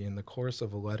 uncertainty in the course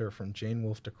of a letter from Jane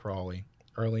Wolfe to Crawley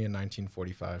early in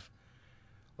 1945.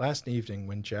 Last evening,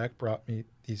 when Jack brought me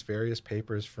these various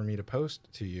papers for me to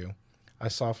post to you, I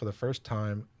saw for the first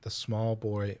time the small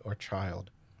boy or child.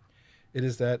 It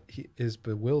is that he is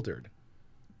bewildered,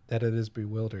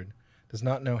 does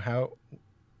not know how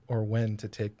or when to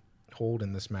take hold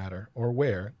in this matter, or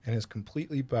where, and is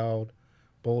completely bowled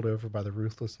over by the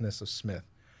ruthlessness of Smith,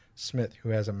 who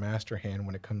has a master hand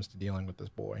when it comes to dealing with this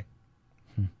boy.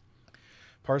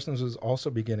 Parsons was also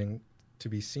beginning to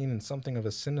be seen in something of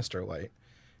a sinister light.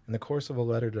 In the course of a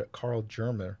letter to Carl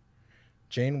Germer,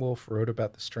 Jane Wolfe wrote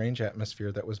about the strange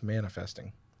atmosphere that was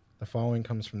manifesting. The following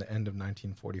comes from the end of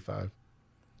 1945.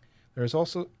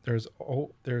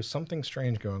 There is something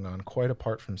strange going on, quite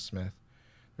apart from Smith.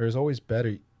 There is always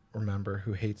Betty, remember,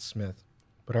 who hates Smith,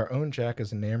 but our own Jack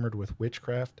is enamored with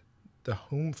witchcraft, the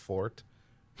home fort,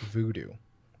 voodoo.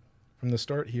 From the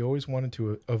start, he always wanted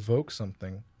to evoke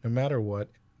something, no matter what,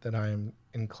 that I am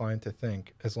inclined to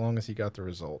think, as long as he got the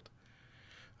result.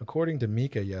 According to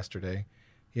Mika yesterday,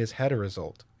 he has had a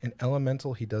result, an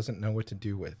elemental he doesn't know what to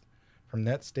do with. From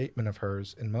that statement of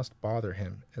hers, it must bother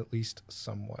him, at least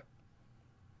somewhat.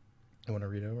 You want to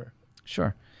read over?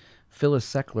 Sure. Phyllis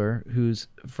Seckler,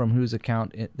 from whose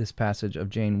account this passage of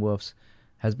Jane Wolfe's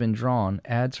has been drawn,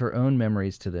 adds her own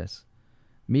memories to this.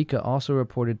 Mika also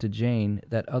reported to Jane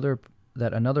that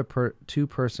two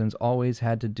persons always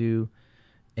had to do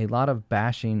a lot of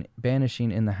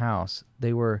banishing in the house.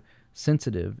 They were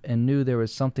sensitive and knew there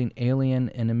was something alien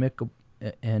and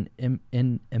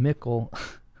inimical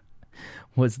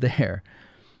was there.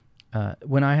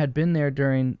 When I had been there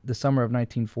during the summer of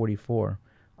 1944,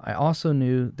 I also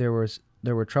knew there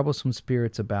were troublesome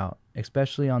spirits about,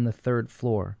 especially on the third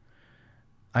floor.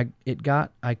 I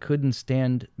couldn't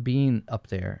stand being up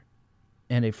there,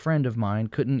 and a friend of mine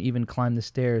couldn't even climb the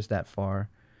stairs that far,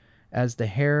 as the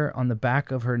hair on the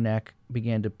back of her neck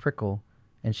began to prickle,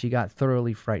 and she got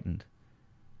thoroughly frightened.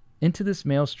 Into this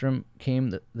maelstrom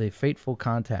came a fateful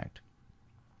contact.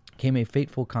 In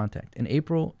August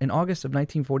of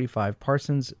 1945,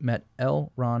 Parsons met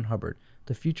L. Ron Hubbard,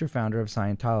 the future founder of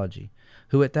Scientology,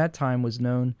 who at that time was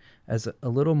known as a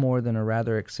little more than a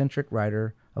rather eccentric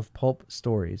writer of pulp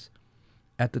stories.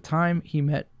 At the time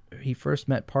he first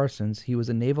met Parsons, he was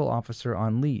a naval officer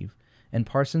on leave, and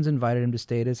Parsons invited him to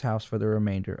stay at his house for the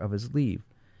remainder of his leave.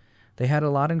 They had a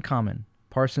lot in common.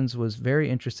 Parsons was very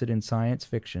interested in science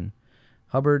fiction.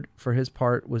 Hubbard, for his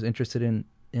part, was interested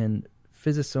in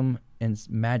physicism and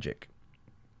magic.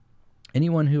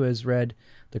 Anyone who has read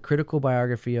the critical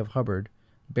biography of Hubbard,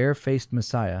 Barefaced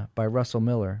Messiah, by Russell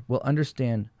Miller, will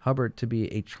understand Hubbard to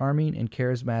be a charming and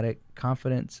charismatic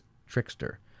confidence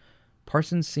trickster.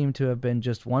 Parsons seemed to have been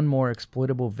just one more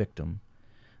exploitable victim.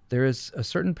 There is a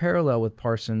certain parallel with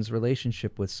Parsons'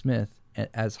 relationship with Smith,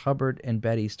 as Hubbard and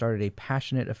Betty started a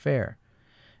passionate affair.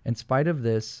 In spite of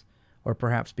this, or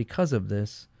perhaps because of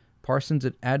this, Parsons'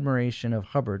 admiration of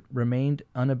Hubbard remained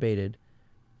unabated.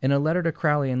 In a letter to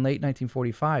Crowley in late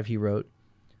 1945, he wrote,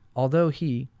 "Although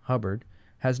he, Hubbard,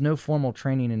 has no formal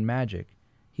training in magic,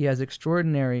 he has an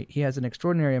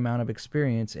extraordinary amount of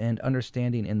experience and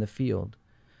understanding in the field.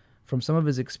 From some of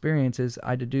his experiences,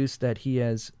 I deduce that he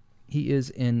is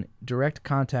in direct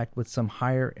contact with some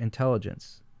higher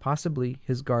intelligence, possibly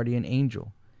his guardian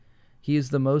angel. He is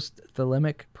the most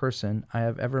thelemic person I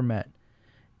have ever met,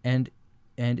 and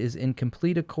is in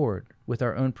complete accord with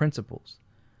our own principles.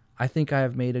 I think I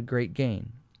have made a great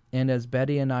gain, and as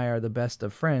Betty and I are the best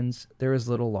of friends, there is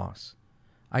little loss.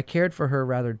 I cared for her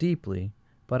rather deeply,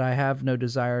 but I have no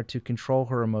desire to control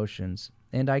her emotions,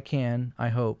 and I can, I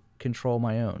hope, control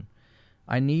my own.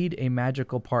 I need a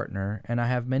magical partner, and I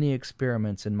have many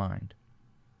experiments in mind."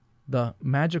 The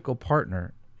magical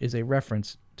partner is a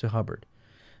reference to Hubbard,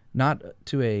 not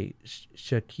to a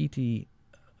Shakti.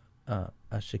 I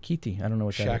don't know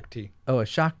what that is. Shakti. Oh, a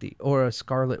Shakti, or a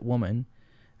Scarlet Woman,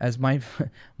 as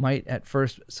might at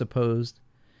first supposed.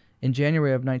 In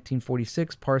January of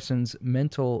 1946, Parsons'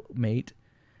 mental mate,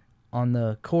 on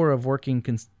the core of working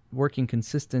working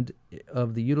consisted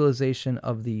of the utilization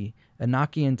of the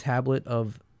Enochian tablet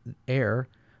of air,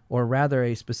 or rather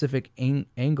a specific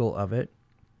angle of it.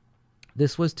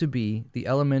 This was to be the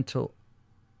elemental.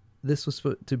 This was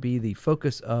to be the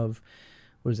focus of,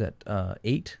 what is that?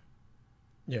 8.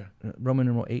 Yeah. Roman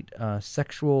numeral 8.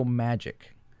 Sexual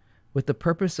magic, with the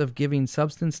purpose of giving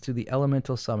substance to the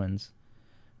elemental summons.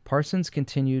 Parsons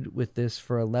continued with this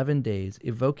for 11 days,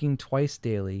 evoking twice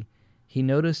daily. He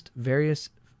noticed various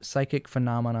psychic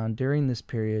phenomena during this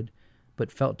period,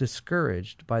 but felt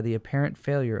discouraged by the apparent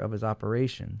failure of his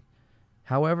operation.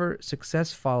 However,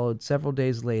 success followed several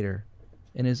days later.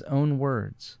 In his own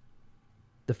words,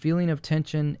 the feeling of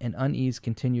tension and unease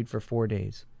continued for 4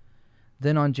 days.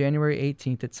 Then on January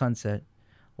 18th at sunset,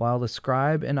 while the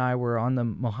scribe and I were on the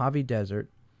Mojave Desert,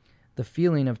 the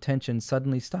feeling of tension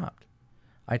suddenly stopped.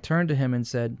 I turned to him and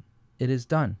said, "It is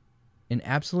done." In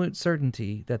absolute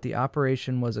certainty that the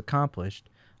operation was accomplished,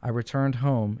 I returned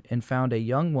home and found a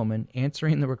young woman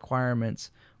answering the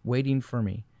requirements waiting for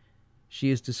me. She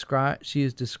is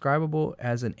describable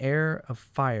as an air of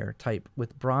fire type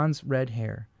with bronze red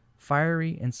hair,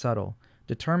 fiery and subtle,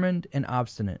 determined and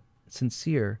obstinate,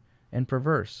 sincere and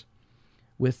perverse,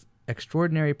 with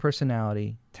extraordinary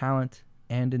personality, talent,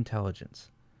 and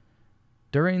intelligence.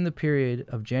 During the period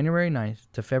of January 9th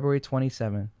to February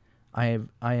 27th, I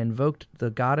invoked the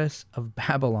goddess of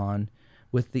Babylon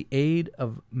with the aid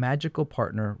of magical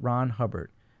partner Ron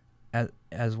Hubbard,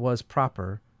 as was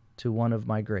proper to one of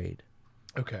my grade.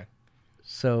 Okay.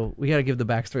 So we got to give the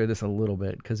backstory of this a little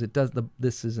bit, because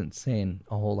this isn't saying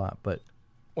a whole lot, but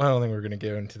Well, I don't think we're going to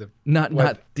go into the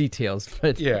not details,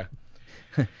 but yeah.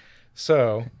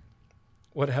 So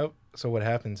what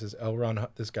happens is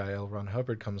this guy L. Ron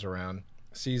Hubbard comes around,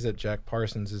 sees that Jack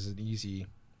Parsons is an easy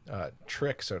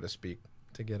trick, so to speak,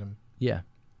 to get him. Yeah,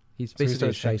 he's So he basically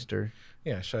a starts thinking- shyster.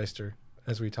 Yeah, shyster,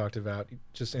 as we talked about,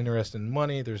 just interested in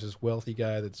money. There's this wealthy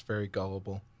guy that's very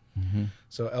gullible. Mm-hmm.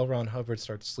 So L. Ron Hubbard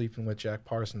starts sleeping with Jack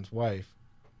Parsons' wife.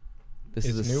 This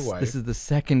His is new wife. This is the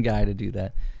second guy to do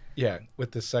that. Yeah,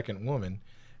 with the second woman.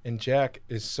 And Jack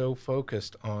is so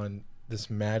focused on this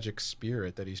magic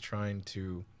spirit that he's trying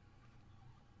to,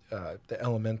 the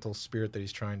elemental spirit that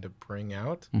he's trying to bring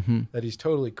out, Mm-hmm. that he's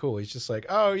totally cool. He's just like,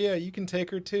 oh, yeah, you can take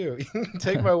her too. You can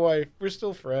take my wife. We're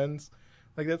still friends.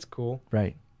 Like, that's cool.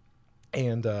 Right.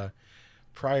 And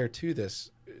prior to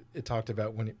this, it talked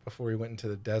about before he went into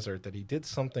the desert that he did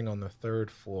something on the 3rd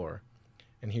floor,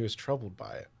 and he was troubled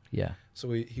by it. Yeah.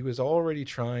 So he was already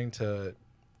trying to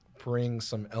bring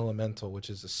some elemental, which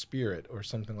is a spirit or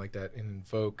something like that, and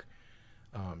invoke,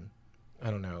 I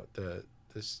don't know,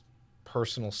 this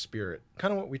personal spirit.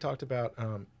 Kind of what we talked about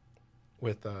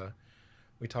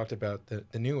we talked about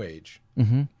the New Age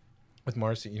Mm-hmm. with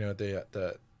Marcy. You know,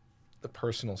 the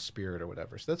personal spirit or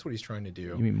whatever. So that's what he's trying to do.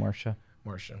 You mean Marcia?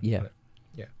 Marcia. Yeah.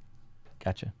 Yeah.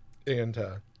 Gotcha. And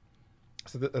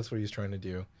so that's what he's trying to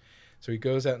do. So he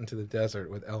goes out into the desert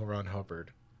with L. Ron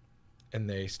Hubbard, and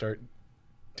they start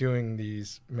doing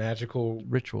these magical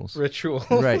Rituals. rituals.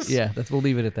 Right. Yeah. We'll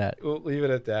leave it at that. We'll leave it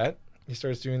at that. He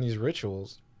starts doing these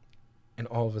rituals, and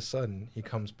all of a sudden he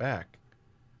comes back,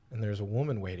 and there's a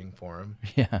woman waiting for him,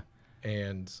 Yeah.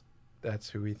 and that's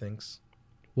who he thinks.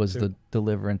 Was So- the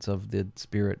deliverance of the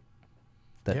spirit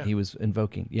that Yeah. he was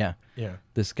invoking. Yeah. Yeah,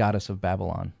 This goddess of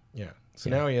Babylon. yeah. So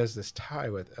Yeah. now he has this tie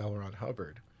with L. Ron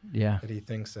Hubbard Yeah. that he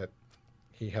thinks that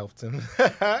he helped him.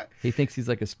 He thinks he's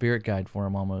like a spirit guide for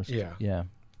him almost. Yeah. Yeah.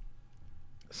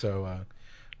 So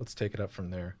let's take it up from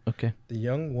there. Okay. The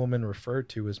young woman referred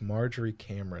to as Marjorie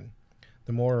Cameron.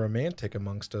 The more romantic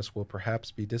amongst us will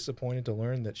perhaps be disappointed to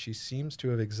learn that she seems to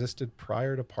have existed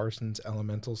prior to Parsons'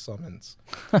 elemental summons.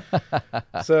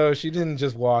 So she didn't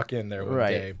just walk in there one Right.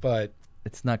 day, but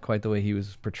It's not quite the way he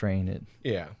was portraying it.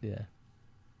 yeah. Yeah.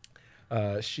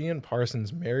 She and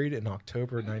Parsons married in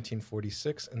October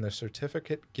 1946, and the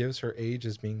certificate gives her age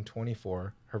as being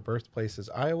 24, her birthplace as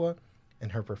Iowa,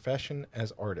 and her profession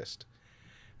as artist.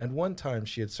 At one time,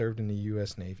 she had served in the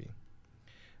U.S. Navy.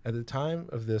 At the time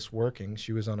of this working,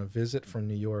 she was on a visit from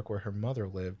New York where her mother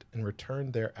lived and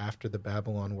returned there after the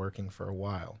Babylon working for a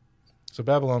while. So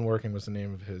Babylon working was the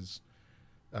name of his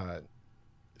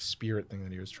spirit thing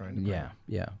that he was trying to bring. Yeah.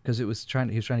 Yeah. Because he was trying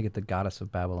to get the goddess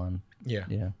of Babylon. Yeah.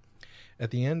 Yeah. At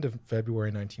the end of February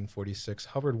 1946,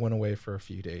 Hubbard went away for a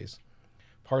few days.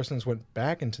 Parsons went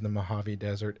back into the Mojave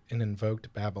Desert and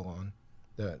invoked Babylon,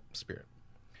 the spirit.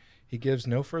 He gives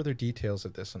no further details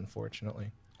of this,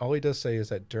 unfortunately. All he does say is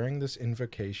that during this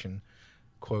invocation,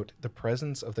 quote, the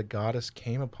presence of the goddess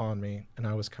came upon me, and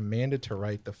I was commanded to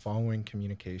write the following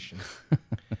communication.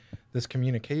 This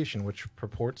communication, which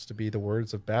purports to be the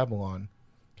words of Babylon,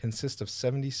 consists of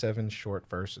 77 short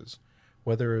verses.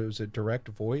 Whether it was a direct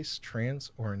voice,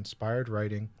 trance, or inspired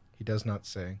writing, he does not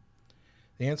say.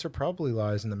 The answer probably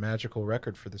lies in the magical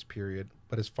record for this period,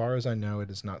 but as far as I know, it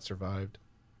has not survived.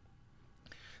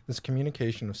 This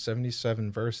communication of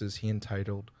 77 verses he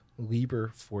entitled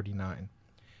Liber 49.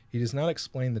 He does not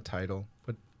explain the title,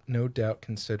 but no doubt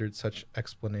considered such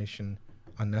explanation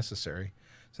unnecessary,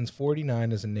 since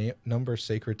 49 is a number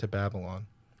sacred to Babylon.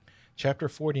 Chapter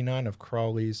 49 of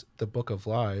Crowley's The Book of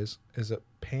Lies is a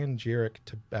panegyric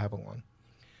to Babylon.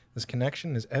 This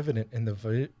connection is evident in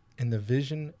the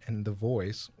Vision and the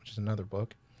Voice, which is another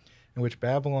book, in which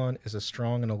Babylon is a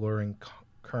strong and alluring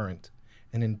current,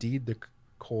 and indeed the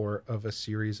core of a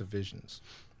series of visions.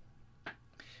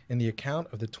 In the account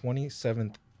of the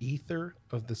 27th ether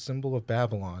of the symbol of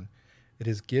Babylon, it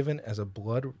is given as a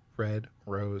blood-red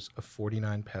rose of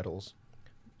 49 petals,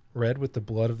 red with the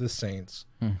blood of the saints,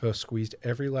 who have squeezed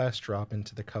every last drop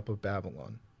into the cup of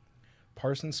Babylon.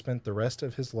 Parsons spent the rest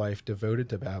of his life devoted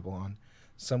to Babylon.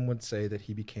 Some would say that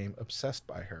he became obsessed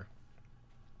by her.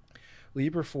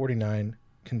 Liber 49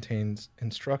 contains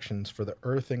instructions for the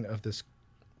earthing of this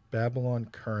Babylon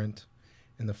current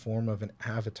in the form of an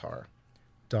avatar,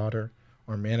 daughter,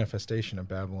 or manifestation of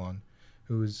Babylon,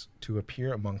 who is to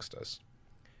appear amongst us.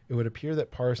 It would appear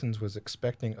that Parsons was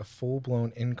expecting a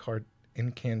full-blown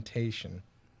incantation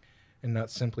and not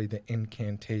simply the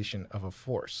incantation of a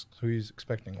force. So he's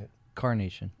expecting...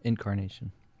 Incarnation.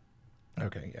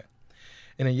 Okay, yeah.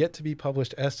 In a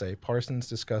yet-to-be-published essay, Parsons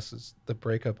discusses the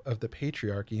breakup of the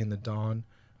patriarchy in the dawn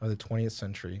of the 20th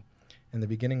century and the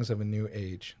beginnings of a new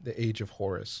age, the Age of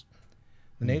Horus.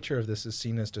 The nature of this is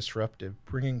seen as disruptive,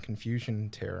 bringing confusion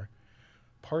and terror.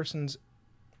 Parsons'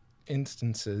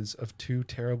 instances of two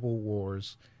terrible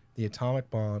wars, the atomic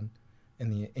bomb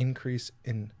and the increase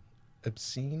in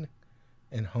obscene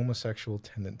and homosexual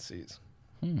tendencies.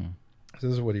 So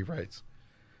this is what he writes.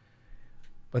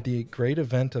 But the great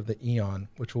event of the eon,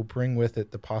 which will bring with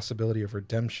it the possibility of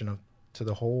redemption to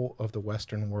the whole of the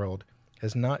Western world,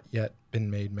 has not yet been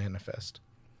made manifest.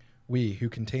 We, who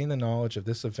contain the knowledge of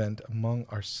this event among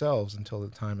ourselves until the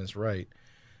time is right,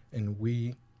 and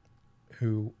we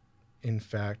who, in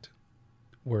fact,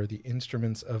 were the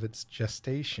instruments of its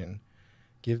gestation,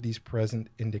 give these present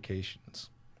indications.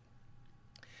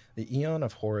 The eon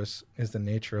of Horus is the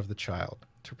nature of the child.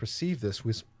 To perceive this,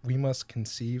 we must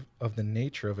conceive of the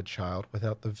nature of a child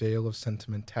without the veil of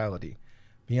sentimentality,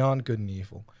 beyond good and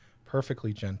evil,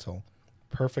 perfectly gentle,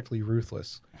 perfectly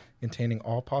ruthless, containing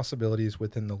all possibilities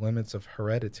within the limits of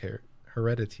heredity,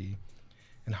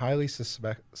 and highly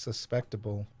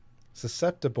susceptible to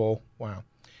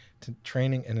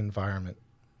training and environment.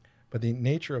 But the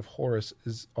nature of Horus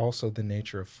is also the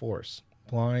nature of force,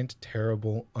 blind,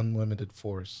 terrible, unlimited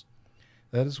force.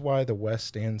 That is why the West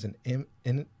stands in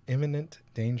imminent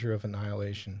danger of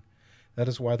annihilation. That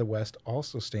is why the West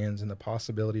also stands in the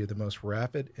possibility of the most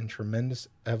rapid and tremendous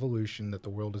evolution that the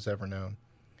world has ever known.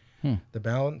 The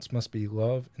balance must be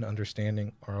love and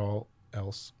understanding, or all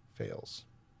else fails.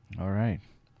 All right.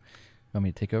 Want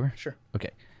me to take over? Sure.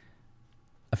 Okay.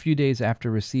 A few days after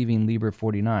receiving Liber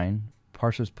 49,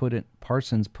 Parsons put in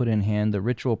hand the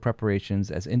ritual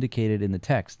preparations as indicated in the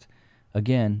text.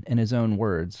 Again, in his own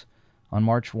words, on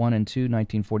March 1 and 2,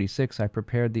 1946, I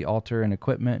prepared the altar and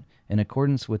equipment in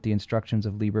accordance with the instructions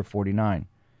of Liber 49.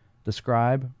 The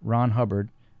scribe, Ron Hubbard,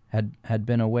 had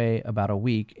been away about a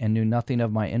week and knew nothing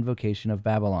of my invocation of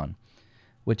Babylon,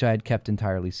 which I had kept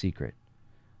entirely secret.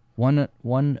 One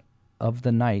of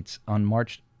the nights on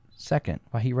March 2nd,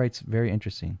 well, he writes very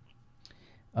interesting.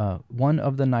 One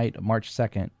of the night, March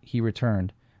 2nd, he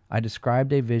returned. I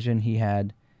described a vision he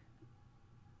had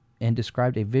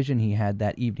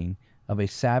that evening of a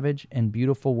savage and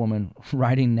beautiful woman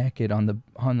riding naked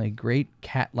on a great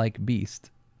cat-like beast.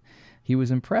 He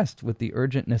was impressed with the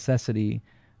urgent necessity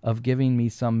of giving me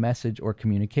some message or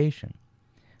communication.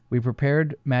 We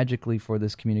prepared magically for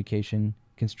this communication,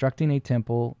 constructing a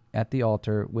temple at the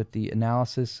altar with the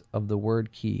analysis of the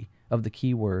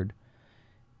key word.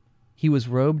 He was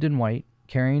robed in white,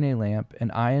 carrying a lamp,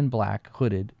 and I in black,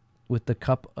 hooded, with the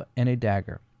cup and a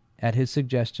dagger. At his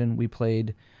suggestion, we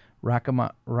played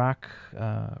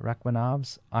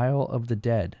Rachmaninoff's Isle of the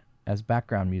Dead as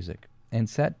background music, and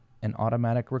set an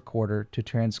automatic recorder to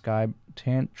transcribe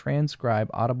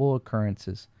audible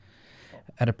occurrences.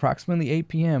 At approximately 8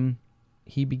 p.m.,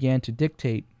 he began to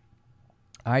dictate,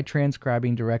 I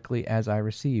transcribing directly as I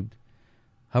received.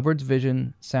 Hubbard's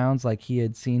vision sounds like he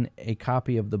had seen a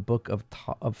copy of the Book of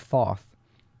Thoth.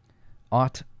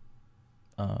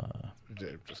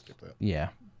 Just skip that. Yeah,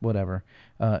 whatever.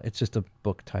 It's just a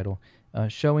book title.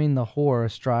 Showing the whore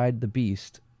astride the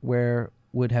beast, where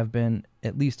would have been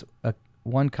at least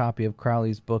one copy of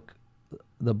Crowley's book,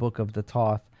 The Book of the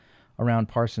Thoth, around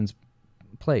Parsons'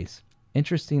 place.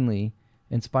 Interestingly,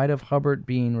 in spite of Hubbard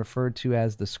being referred to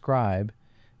as the scribe,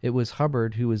 it was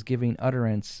Hubbard who was giving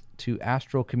utterance to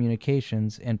astral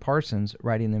communications and Parsons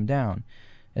writing them down.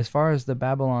 As far as the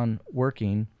Babylon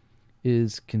working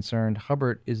is concerned,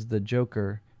 Hubbard is the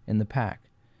joker in the pack,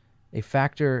 a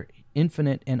factor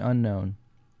infinite and unknown.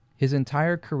 His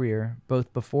entire career,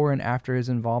 both before and after his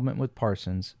involvement with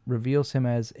Parsons, reveals him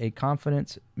as a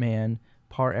confidence man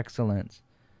par excellence.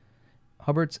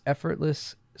 Hubbard's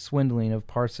effortless swindling of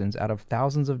Parsons out of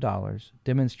thousands of dollars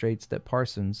demonstrates that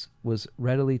Parsons was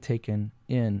readily taken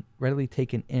in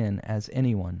as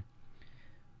anyone.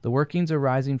 The workings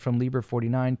arising from Liber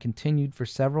 49 continued for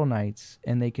several nights,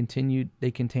 and they contained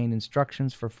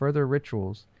instructions for further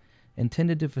rituals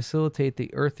intended to facilitate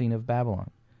the earthing of Babylon.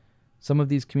 Some of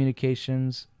these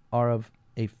communications are of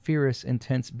a fierce,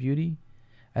 intense beauty,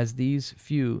 as these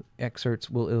few excerpts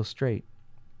will illustrate.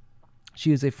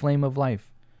 She is a flame of life,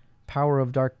 power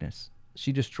of darkness.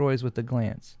 She destroys with a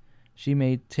glance. She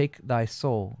may take thy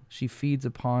soul. She feeds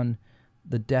upon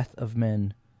the death of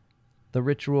men.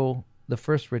 The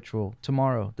first ritual,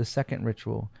 tomorrow, the second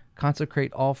ritual.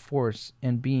 Consecrate all force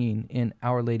and being in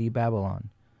Our Lady Babylon.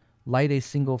 Light a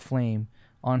single flame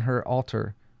on her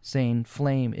altar, saying,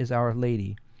 Flame is Our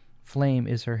Lady. Flame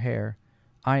is her hair.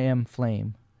 I am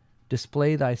flame.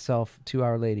 Display thyself to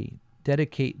Our Lady.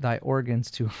 Dedicate thy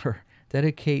organs to her.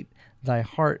 Dedicate thy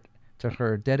heart to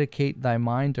her. Dedicate thy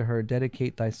mind to her.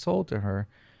 Dedicate thy soul to her.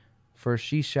 For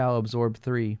she shall absorb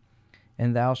 3,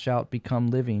 and thou shalt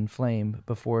become living flame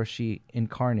before she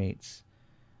incarnates.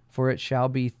 For it shall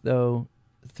be though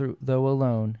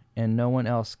alone, and no one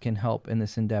else can help in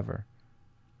this endeavor.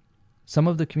 Some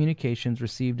of the communications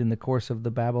received in the course of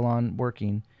the Babylon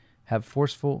working have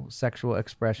forceful sexual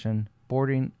expression,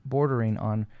 bordering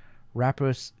on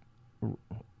rapacious.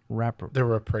 They're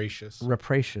rapacious.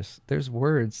 Rapacious. There's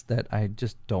words that I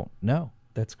just don't know.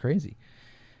 That's crazy.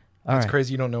 That's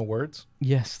crazy. You don't know words?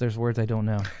 Yes, there's words I don't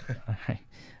know. All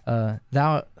right.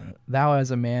 Thou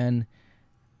as a man,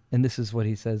 and this is what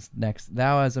he says next.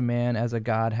 Thou as a man, as a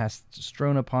god, hast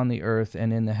strewn upon the earth,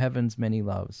 and in the heavens many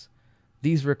loves.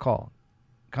 These recall.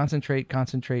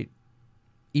 Concentrate.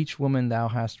 Each woman thou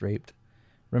hast raped.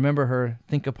 Remember her,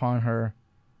 think upon her,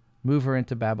 move her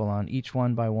into Babylon, each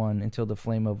one by one, until the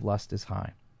flame of lust is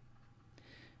high.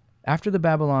 After the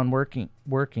Babylon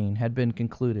working had been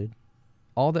concluded,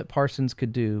 all that Parsons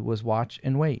could do was watch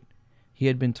and wait. He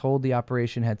had been told the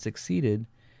operation had succeeded,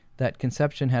 that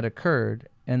conception had occurred,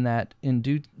 and that in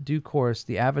due course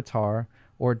the avatar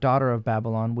or daughter of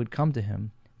Babylon would come to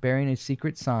him, bearing a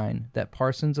secret sign that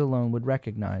Parsons alone would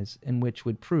recognize and which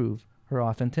would prove her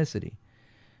authenticity.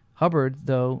 Hubbard,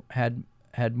 though, had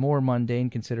more mundane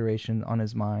consideration on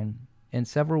his mind, and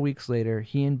several weeks later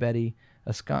he and Betty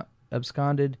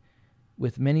absconded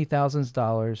with many thousands of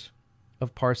dollars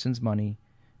of Parsons' money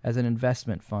as an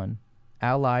investment fund,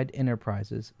 Allied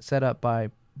Enterprises, set up by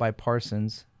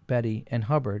Parsons, Betty, and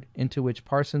Hubbard, into which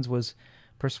Parsons was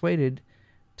persuaded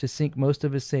to sink most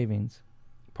of his savings.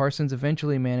 Parsons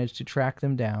eventually managed to track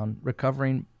them down,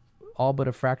 recovering all but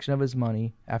a fraction of his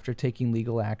money after taking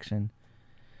legal action.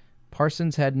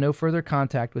 Parsons had no further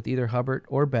contact with either Hubbard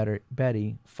or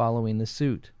Betty following the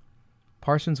suit.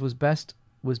 Parsons was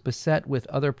beset with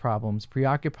other problems,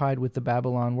 preoccupied with the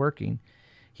Babylon working.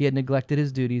 He had neglected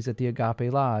his duties at the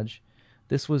Agape Lodge.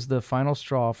 This was the final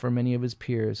straw for many of his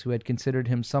peers, who had considered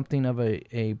him something of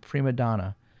a prima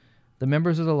donna. The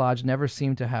members of the lodge never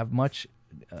seemed to have much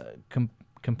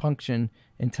compunction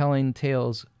in telling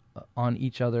tales on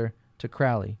each other to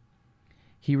Crowley.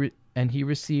 He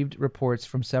received reports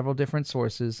from several different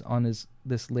sources on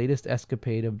this latest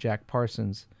escapade of Jack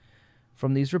Parsons.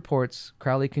 From these reports,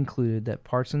 Crowley concluded that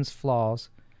Parsons' flaws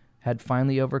had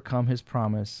finally overcome his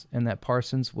promise, and that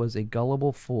Parsons was a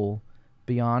gullible fool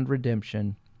beyond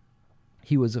redemption.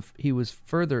 He was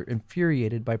further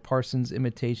infuriated by Parsons'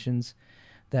 imitations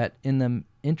that, in the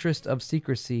interest of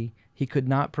secrecy, he could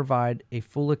not provide a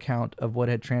full account of what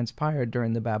had transpired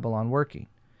during the Babylon working.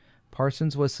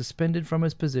 Parsons was suspended from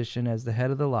his position as the head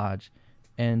of the lodge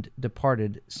and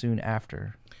departed soon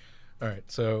after. All right,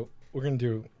 so we're going to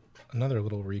do another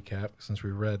little recap since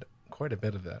we read quite a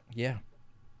bit of that. Yeah.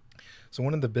 So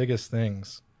one of the biggest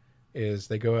things is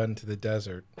they go out into the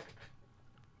desert,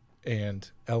 and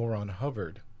L. Ron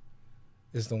Hubbard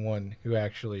is the one who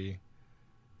actually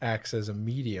acts as a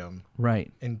medium,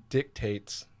 right, and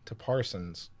dictates to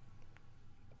Parsons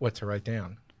what to write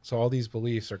down. So all these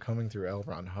beliefs are coming through L.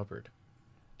 Ron Hubbard.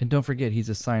 And don't forget, he's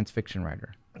a science fiction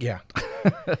writer. Yeah.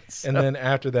 And then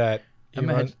after that,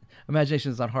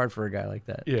 Imagination's not hard for a guy like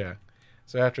that. Yeah.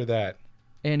 So after that,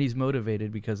 And he's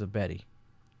motivated because of Betty.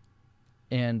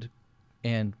 And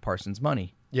Parsons'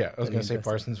 money. yeah, I was going to say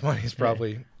Parsons' money is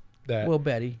probably that. Well,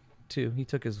 Betty too. He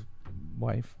took his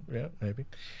wife. Yeah, maybe.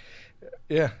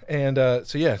 Yeah, and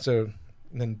so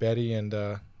then Betty and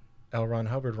L. Ron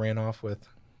Hubbard ran off with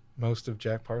most of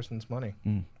Jack Parsons' money.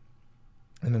 Mm.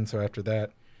 And then so after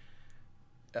that,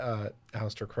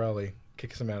 Aleister Crowley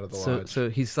kicks him out of the lodge. So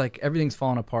he's like, everything's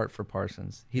falling apart for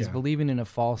Parsons. He's believing in a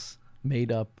false,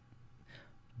 made-up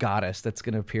goddess that's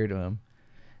going to appear to him.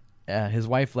 His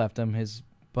wife left him. His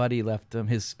buddy left him.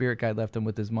 His spirit guide left him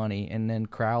with his money. And then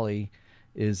Crowley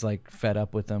is like fed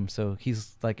up with him. So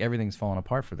he's like, everything's falling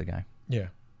apart for the guy. Yeah.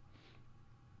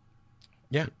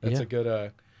 Yeah, that's a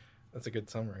good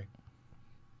summary.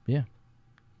 Yeah.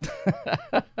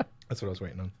 That's what I was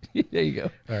waiting on. There you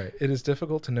go. All right. It is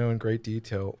difficult to know in great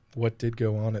detail what did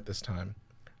go on at this time.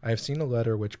 I have seen a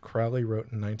letter which Crowley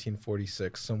wrote in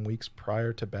 1946, some weeks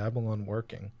prior to Babylon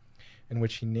working, in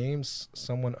which he names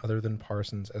someone other than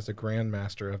Parsons as the Grand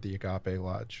Master of the Agape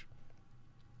Lodge.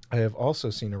 I have also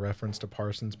seen a reference to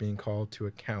Parsons being called to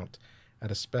account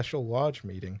at a special lodge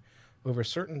meeting over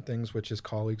certain things which his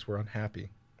colleagues were unhappy,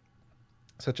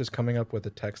 such as coming up with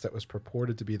a text that was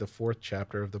purported to be the 4th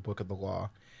chapter of the Book of the Law,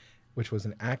 which was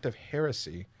an act of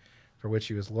heresy for which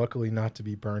he was luckily not to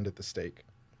be burned at the stake.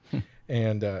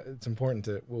 And it's important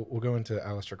to, we'll go into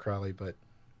Aleister Crowley, but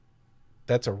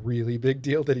that's a really big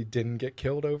deal that he didn't get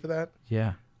killed over that.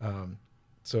 Yeah.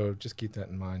 So just keep that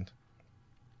in mind.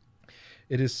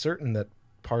 It is certain that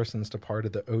Parsons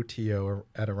departed the OTO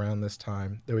at around this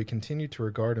time, though he continued to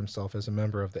regard himself as a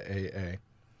member of the AA.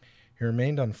 He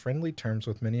remained on friendly terms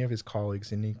with many of his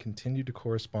colleagues, and he continued to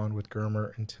correspond with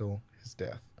Germer until his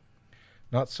death.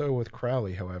 Not so with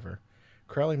Crowley, however.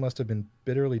 Crowley must have been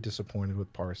bitterly disappointed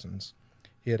with Parsons.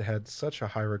 He had had such a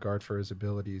high regard for his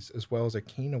abilities, as well as a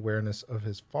keen awareness of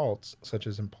his faults, such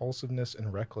as impulsiveness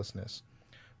and recklessness,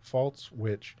 faults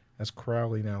which, as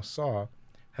Crowley now saw,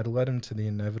 had led him to the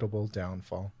inevitable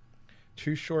downfall.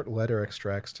 2 short letter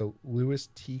extracts to Lewis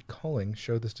T. Culling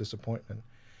show this disappointment.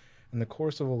 In the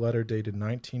course of a letter dated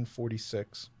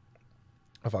 1946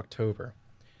 of October,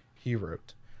 he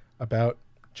wrote, "About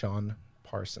John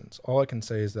Parsons. All I can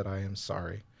say is that I am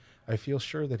sorry. I feel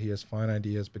sure that he has fine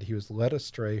ideas, but he was led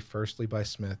astray firstly by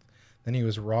Smith, then he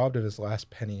was robbed of his last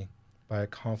penny by a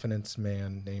confidence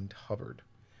man named Hubbard."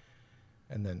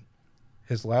 And then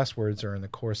his last words are in the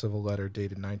course of a letter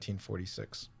dated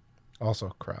 1946. Also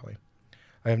Crowley.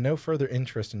 "I have no further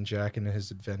interest in Jack and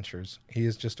his adventures. He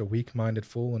is just a weak-minded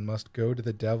fool and must go to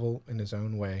the devil in his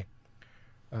own way.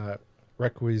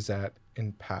 Requiescat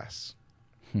in pace."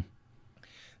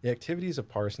 The activities of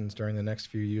Parsons during the next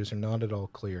few years are not at all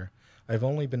clear. I have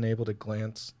only been able to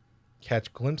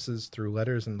catch glimpses through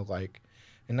letters and the like.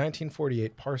 In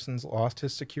 1948, Parsons lost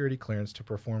his security clearance to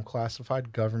perform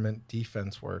classified government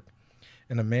defense work,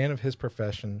 and for a man of this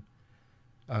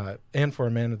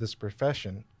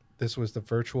profession, this was the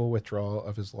virtual withdrawal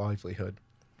of his livelihood.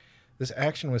 This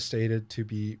action was stated to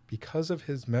be because of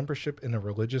his membership in a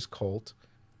religious cult,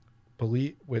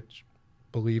 which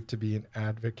believed to be an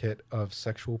advocate of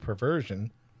sexual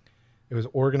perversion. It was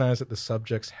organized at the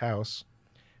subject's house,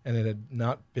 and it had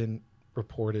not been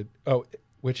reported,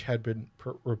 which had been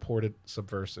reported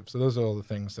subversive. So those are all the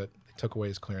things that they took away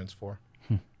his clearance for.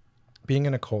 Being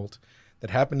in a cult that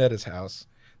happened at his house,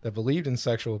 that believed in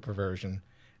sexual perversion,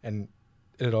 and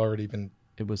it had already been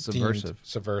It was subversive.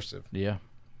 Subversive. Yeah.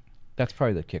 That's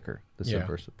probably the kicker, the Yeah.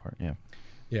 subversive part. Yeah.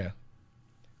 Yeah.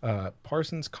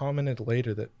 Parsons commented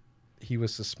later that he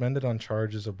was suspended on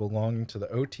charges of belonging to the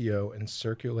OTO and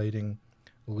circulating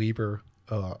Liber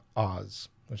Oz,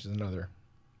 which is another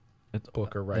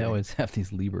book or writing. They always have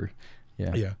these Liber.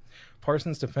 Yeah. Yeah.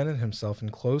 Parsons defended himself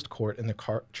in closed court, and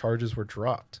the charges were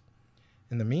dropped.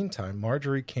 In the meantime,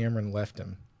 Marjorie Cameron left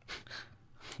him.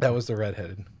 That was the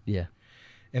redheaded. Yeah.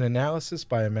 In analysis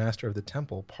by a master of the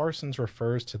temple, Parsons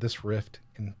refers to this rift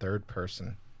in third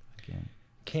person. Okay.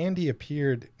 Candy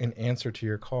appeared in answer to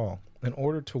your call, in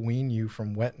order to wean you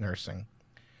from wet nursing.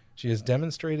 She has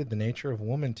demonstrated the nature of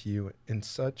woman to you in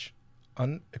such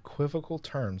unequivocal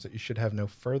terms that you should have no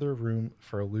further room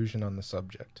for illusion on the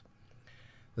subject.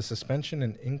 The suspension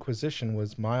and inquisition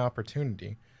was my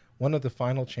opportunity, one of the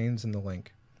final chains in the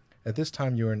link. At this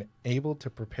time you are enabled to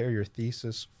prepare your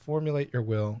thesis, formulate your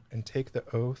will, and take the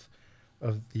oath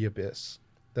of the abyss,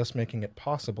 thus making it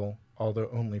possible, although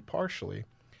only partially,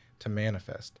 to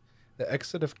manifest. The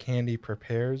exit of Candy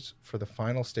prepares for the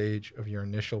final stage of your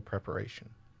initial preparation.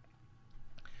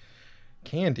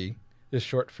 Candy is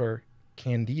short for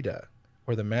Candida,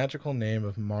 or the magical name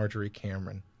of Marjorie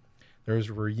Cameron. There was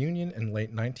a reunion in late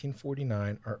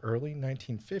 1949 or early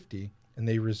 1950, and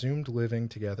they resumed living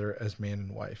together as man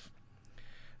and wife.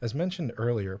 As mentioned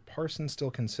earlier, Parsons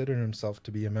still considered himself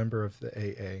to be a member of the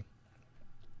AA.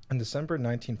 In December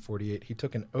 1948, he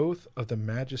took an oath of the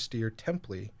Magister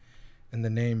Templi in the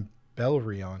name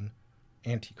Belerion,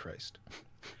 Antichrist.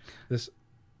 Are you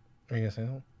going to say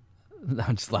that?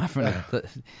 I'm just laughing at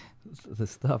the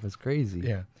stuff. Is crazy.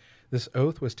 Yeah. This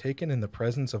oath was taken in the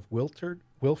presence of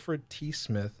Wilfred T.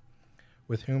 Smith,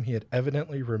 with whom he had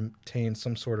evidently retained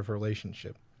some sort of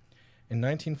relationship. In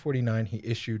 1949, he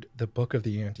issued the Book of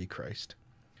the Antichrist.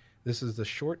 This is the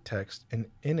short text, and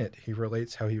in it he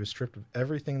relates how he was stripped of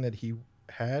everything that he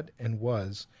had and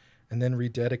was, and then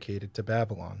rededicated to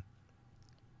Babylon.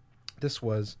 This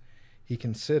was, he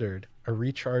considered, a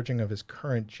recharging of his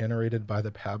current generated by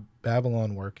the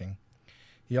Babylon working.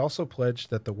 He also pledged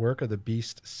that the work of the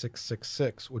Beast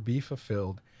 666 would be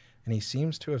fulfilled, and he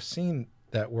seems to have seen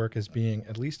that work as being,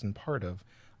 at least in part of,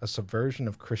 a subversion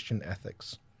of Christian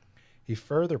ethics. He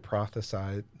further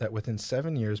prophesied that within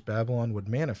 7 years Babylon would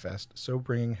manifest, so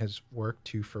bringing his work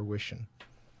to fruition.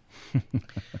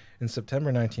 In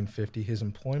September 1950, his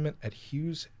employment at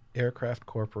Hughes Aircraft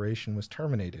Corporation was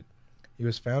terminated. He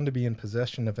was found to be in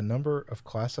possession of a number of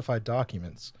classified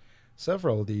documents.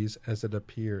 Several of these, as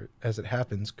it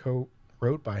happens,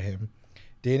 co-wrote by him,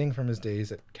 dating from his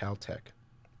days at Caltech.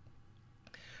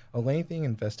 A lengthy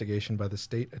investigation by the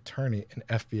state attorney and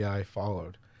FBI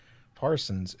followed.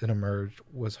 Parsons, it emerged,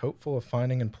 was hopeful of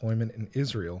finding employment in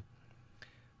Israel.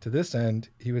 To this end,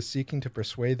 he was seeking to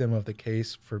persuade them of the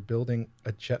case for building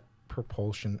a jet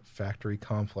propulsion factory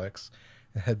complex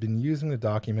and had been using the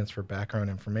documents for background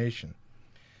information.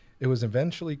 It was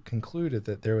eventually concluded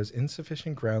that there was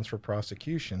insufficient grounds for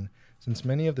prosecution, since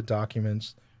many of the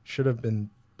documents should have been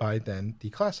by then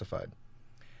declassified.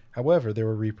 However, there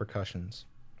were repercussions.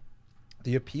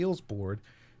 The appeals board,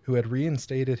 who had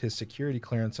reinstated his security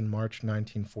clearance in March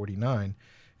 1949,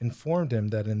 informed him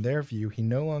that in their view he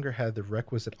no longer had the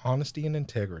requisite honesty and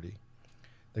integrity.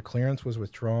 The clearance was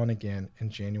withdrawn again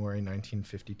in January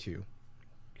 1952.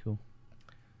 Cool.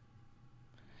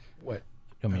 What?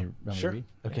 You want me to Sure. read?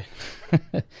 Okay.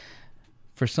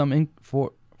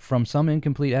 From some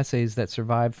incomplete essays that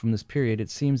survived from this period, it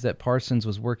seems that Parsons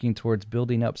was working towards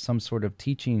building up some sort of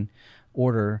teaching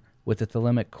order with a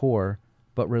Thelemic core,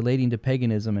 but relating to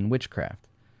paganism and witchcraft.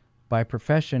 By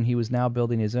profession, he was now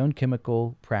building his own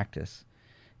chemical practice.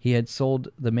 He had sold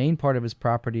the main part of his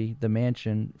property, the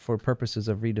mansion, for purposes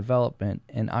of redevelopment,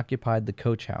 and occupied the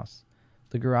coach house.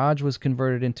 The garage was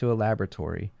converted into a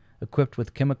laboratory, equipped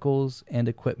with chemicals and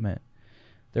equipment.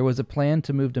 There was a plan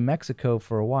to move to Mexico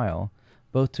for a while,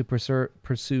 both to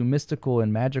pursue mystical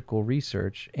and magical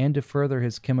research and to further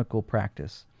his chemical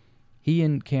practice. He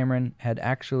and Cameron had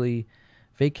actually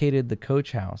vacated the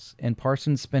coach house, and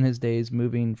Parsons spent his days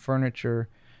moving furniture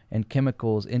and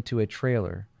chemicals into a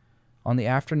trailer. On the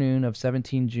afternoon of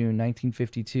 17 June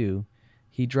 1952,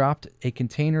 he dropped a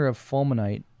container of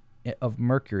fulminate of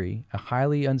mercury, a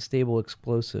highly unstable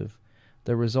explosive.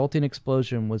 The resulting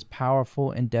explosion was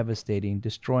powerful and devastating,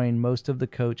 destroying most of the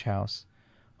coach house.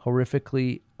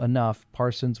 Horrifically enough,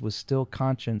 Parsons was still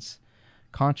conscious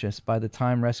by the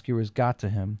time rescuers got to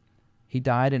him. He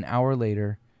died an hour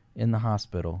later in the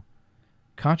hospital.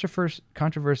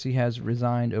 Controversy has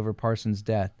resigned over Parsons'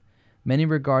 death. Many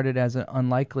regard it as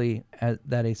unlikely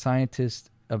that a scientist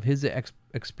of his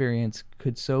experience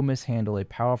could so mishandle a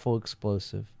powerful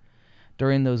explosive.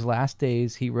 During those last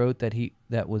days, he wrote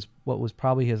that was what was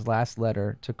probably his last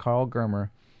letter to Carl Germer.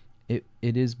 It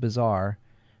is bizarre,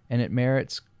 and it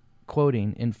merits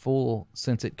quoting in full,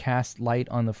 since it casts light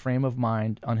on his frame of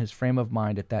mind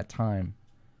at that time.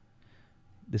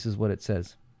 This is what it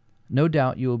says. No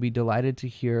doubt you will be delighted to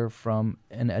hear from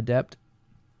an adept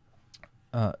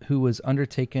who has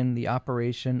undertaken the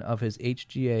operation of his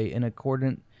HGA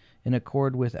in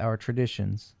accord with our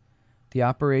traditions. The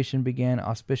operation began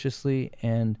auspiciously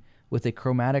and with a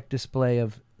chromatic display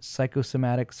of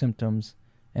psychosomatic symptoms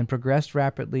and progressed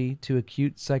rapidly to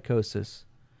acute psychosis.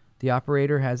 The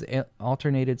operator has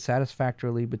alternated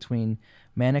satisfactorily between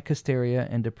manic hysteria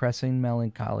and depressing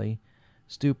melancholy,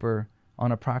 stupor,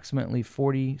 on approximately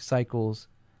 40 cycles,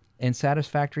 and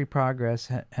satisfactory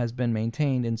progress has been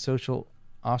maintained in social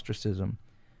ostracism,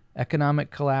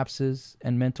 economic collapses,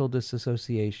 and mental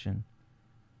disassociation.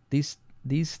 These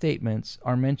statements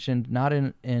are mentioned not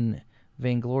in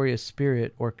vainglorious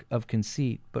spirit or of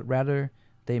conceit, but rather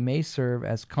they may serve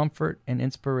as comfort and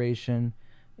inspiration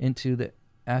into the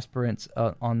aspirants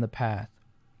on the path.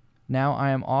 Now I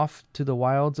am off to the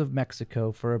wilds of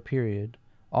Mexico for a period,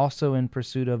 also in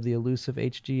pursuit of the elusive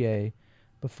HGA,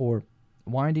 before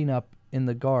winding up in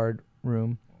the guard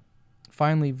room,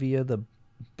 finally via the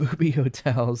booby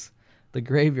hotels, the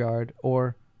graveyard,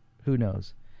 or who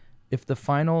knows. If the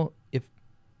final,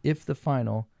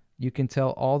 you can tell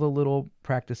all the little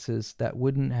practices that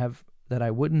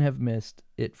I wouldn't have missed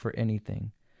it for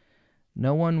anything.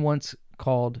 No one once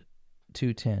called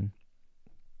 210.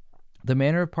 The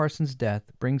manner of Parsons'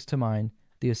 death brings to mind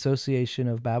the association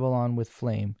of Babylon with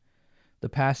flame. The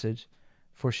passage,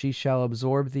 "For she shall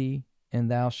absorb thee, and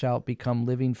thou shalt become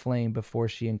living flame before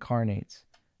she incarnates,"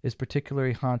 is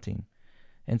particularly haunting.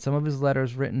 In some of his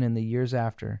letters written in the years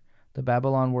after the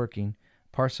Babylon working,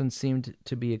 Parsons seemed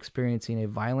to be experiencing a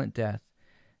violent death,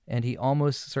 and he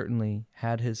almost certainly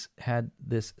had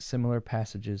this similar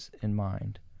passages in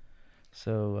mind.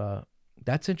 So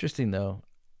that's interesting, though,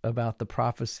 about the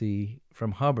prophecy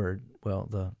from Hubbard.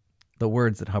 Well, the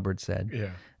words that Hubbard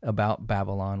said about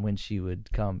Babylon when she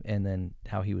would come, and then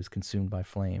how he was consumed by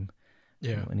flame.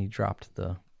 Yeah, when he dropped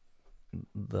the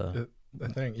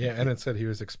thing. Yeah, and it said he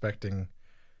was expecting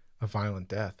a violent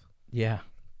death. Yeah.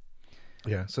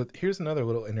 Yeah. So here's another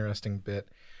little interesting bit.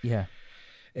 Yeah.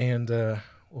 And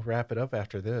we'll wrap it up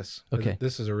after this. Okay.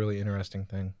 This is a really interesting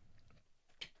thing.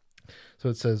 So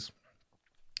it says,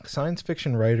 science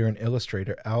fiction writer and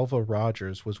illustrator Alva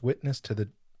Rogers was witness to the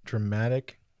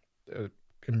dramatic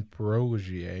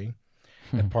imbroglio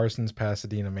at Parsons'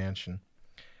 Pasadena mansion.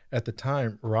 At the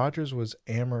time, Rogers was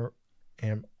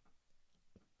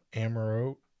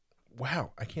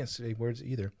wow, I can't say words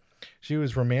either. She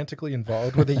was romantically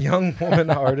involved with a young woman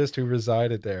artist who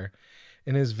resided there.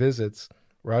 In his visits,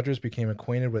 Rogers became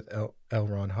acquainted with L.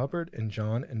 Ron Hubbard and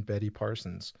John and Betty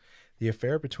Parsons. The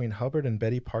affair between Hubbard and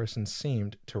Betty Parsons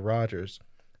seemed, to Rogers,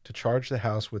 to charge the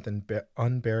house with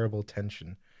unbearable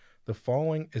tension. The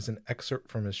following is an excerpt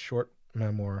from his short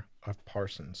memoir of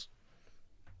Parsons.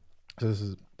 So this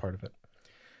is part of it.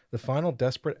 The final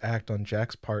desperate act on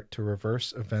Jack's part to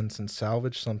reverse events and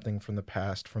salvage something from the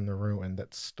past from the ruin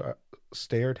that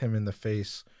stared him in the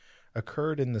face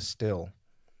occurred in the still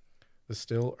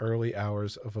early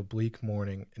hours of a bleak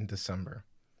morning in December.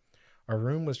 Our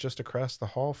room was just across the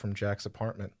hall from Jack's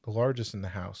apartment, the largest in the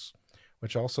house,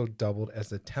 which also doubled as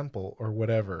the temple or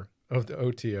whatever of the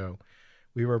OTO.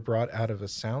 We were brought out of a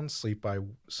sound sleep by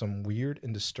some weird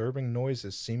and disturbing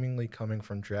noises seemingly coming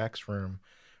from Jack's room,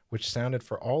 which sounded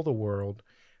for all the world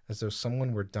as though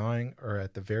someone were dying or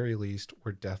at the very least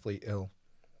were deathly ill.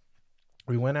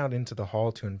 We went out into the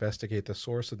hall to investigate the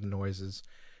source of the noises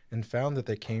and found that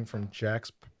they came from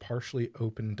Jack's partially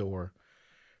open door.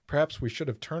 Perhaps we should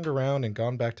have turned around and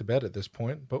gone back to bed at this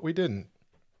point, but we didn't.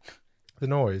 The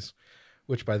noise,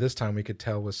 which by this time we could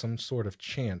tell was some sort of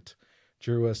chant,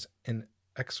 drew us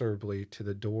inexorably to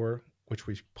the door, which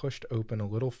we pushed open a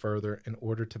little further in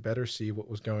order to better see what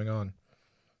was going on.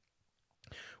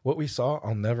 What we saw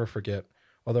I'll never forget,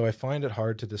 although I find it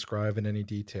hard to describe in any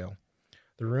detail.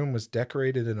 The room was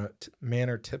decorated in a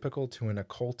manner typical to an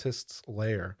occultist's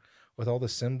lair, with all the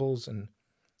symbols and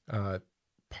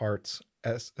parts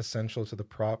as essential to the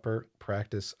proper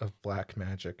practice of black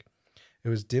magic. It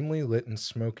was dimly lit and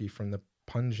smoky from the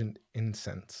pungent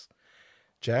incense.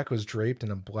 Jack was draped in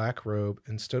a black robe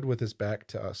and stood with his back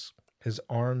to us, his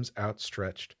arms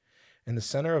outstretched. In the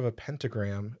center of a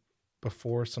pentagram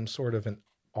before some sort of an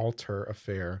altar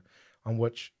affair on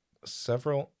which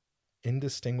several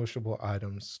indistinguishable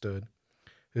items stood.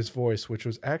 His voice, which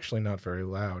was actually not very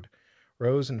loud,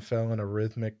 rose and fell in a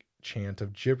rhythmic chant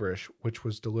of gibberish which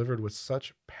was delivered with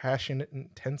such passionate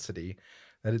intensity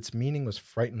that its meaning was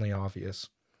frighteningly obvious.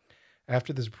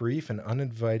 After this brief and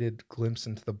uninvited glimpse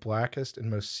into the blackest and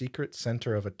most secret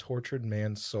center of a tortured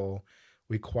man's soul,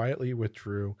 we quietly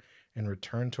withdrew and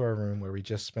returned to our room where we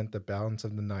just spent the balance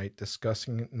of the night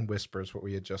discussing in whispers what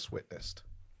we had just witnessed.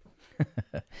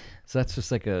 So that's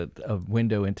just like a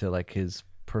window into like his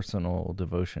personal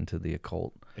devotion to the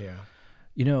occult. Yeah.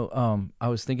 You know, I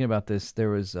was thinking about this. There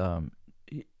was,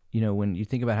 you know, when you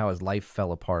think about how his life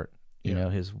fell apart, you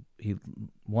know,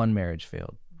 one marriage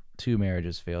failed, 2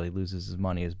 marriages failed. He loses his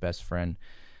money, his best friend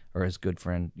or his good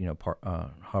friend, you know,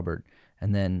 Hubbard.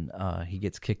 And then he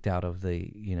gets kicked out of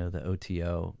the, you know, the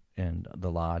OTO and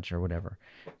the lodge or whatever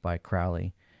by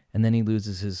Crowley. And then he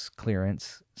loses his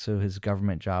clearance, so his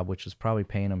government job, which was probably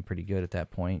paying him pretty good at that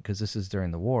point, because this is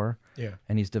during the war. Yeah.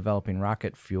 And he's developing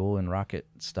rocket fuel and rocket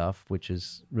stuff, which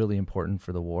is really important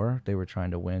for the war. They were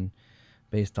trying to win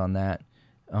based on that.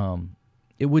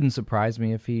 It wouldn't surprise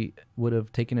me if he would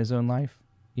have taken his own life,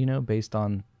 you know, based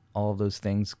on all of those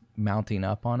things mounting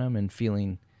up on him and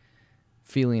feeling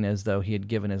as though he had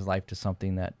given his life to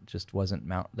something that just wasn't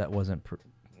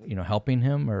you know, helping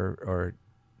him or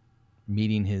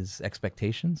meeting his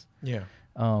expectations. Yeah.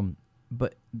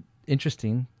 But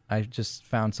interesting. I just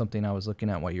found something I was looking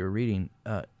at while you were reading.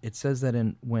 It says that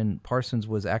when Parsons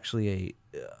was actually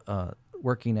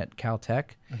working at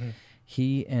Caltech,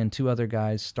 he and 2 other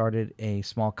guys started a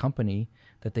small company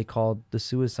that they called the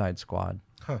Suicide Squad.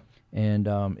 Huh. And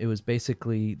it was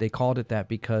basically, they called it that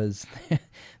because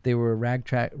they were a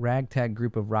ragtag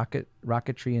group of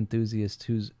rocketry enthusiasts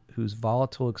whose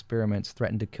volatile experiments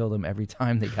threatened to kill them every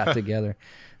time they got together.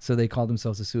 So they called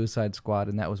themselves the Suicide Squad,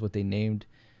 and that was what they named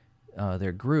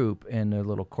their group and their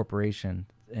little corporation.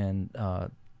 And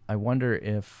I wonder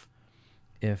if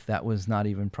that was not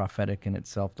even prophetic in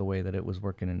itself, the way that it was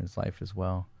working in his life as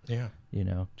well. Yeah. You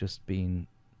know, just being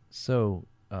so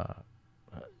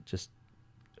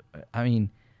I mean,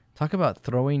 talk about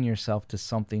throwing yourself to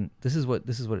something. This is what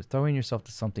it's throwing yourself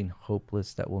to something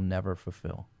hopeless that will never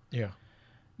fulfill. Yeah.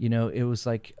 You know, it was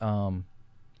like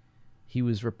he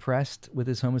was repressed with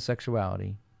his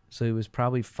homosexuality, so he was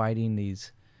probably fighting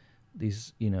these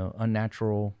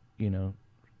unnatural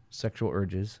sexual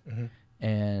urges.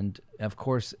 And of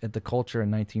course, at the culture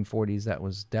in 1940s, that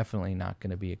was definitely not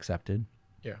going to be accepted.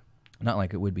 Yeah. Not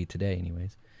like it would be today,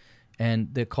 anyways.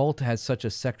 And the cult has such a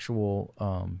sexual,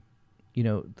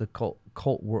 the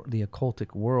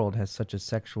occultic world has such a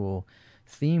sexual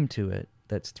theme to it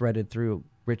that's threaded through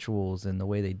rituals and the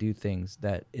way they do things,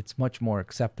 that it's much more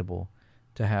acceptable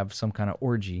to have some kind of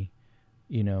orgy,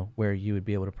 where you would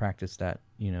be able to practice that,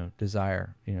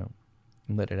 desire, and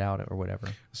let it out or whatever.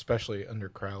 Especially under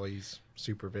Crowley's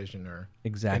supervision or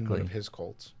exactly in one of his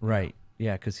cults. Right.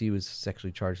 Yeah, because he was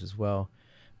sexually charged as well.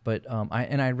 But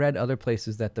I read other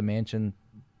places that the mansion,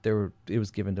 it was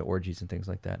given to orgies and things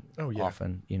like that. Oh yeah.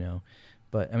 Often,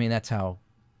 But I mean, that's how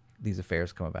these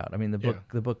affairs come about. I mean,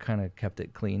 the book kind of kept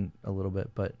it clean a little bit,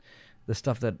 but the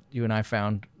stuff that you and I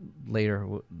found later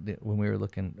when we were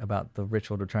looking about the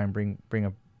ritual to try and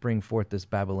bring forth this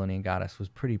Babylonian goddess was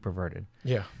pretty perverted.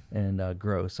 Yeah. And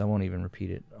gross. I won't even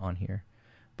repeat it on here.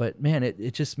 But man,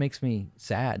 it just makes me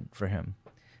sad for him.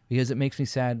 Because it makes me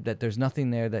sad that there's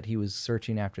nothing there that he was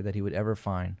searching after that he would ever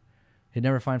find. He'd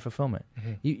never find fulfillment.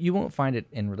 You won't find it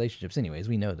in relationships anyways.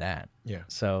 We know that. Yeah.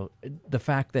 So the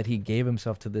fact that he gave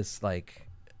himself to this like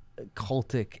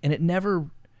cultic, and it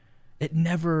never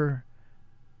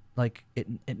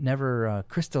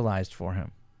crystallized for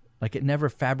him. Like it never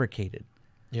fabricated.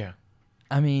 Yeah.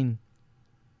 I mean,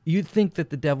 you'd think that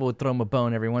the devil would throw him a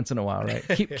bone every once in a while, right?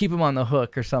 keep him on the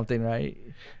hook or something, right?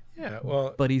 Yeah.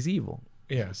 Well, but he's evil.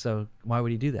 Yeah. So why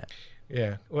would he do that?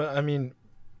 Yeah. Well, I mean,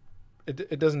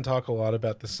 it doesn't talk a lot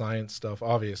about the science stuff,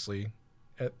 obviously,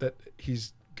 that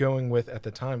he's going with at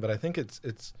the time. But I think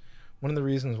it's one of the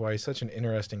reasons why he's such an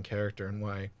interesting character, and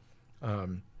why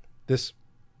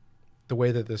the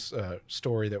way that this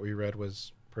story that we read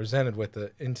was presented with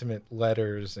the intimate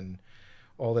letters and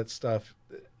all that stuff.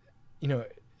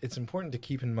 It's important to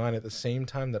keep in mind at the same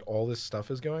time that all this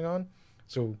stuff is going on.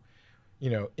 So,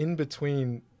 in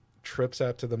between trips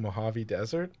out to the Mojave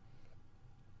Desert,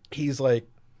 he's like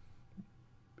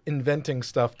inventing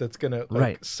stuff that's gonna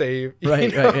save,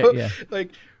 like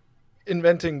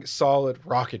inventing solid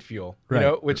rocket fuel,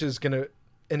 which is gonna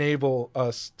enable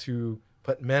us to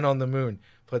put men on the moon,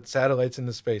 put satellites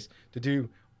into space, to do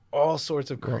all sorts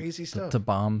of crazy stuff, to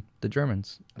bomb the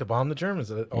Germans,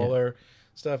 all our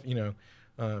stuff, they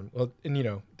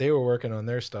were working on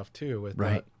their stuff too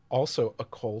with also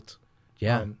occult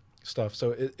stuff.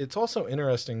 So it's also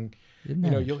interesting.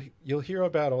 You'll hear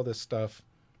about all this stuff.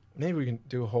 Maybe we can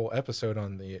do a whole episode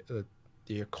on the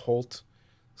occult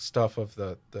stuff of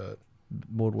the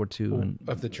World War II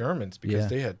of the Germans, because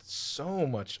they had so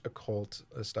much occult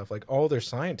stuff. Like all their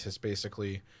scientists,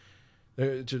 basically,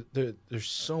 there's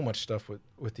so much stuff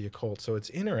with the occult. So it's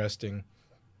interesting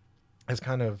as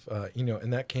kind of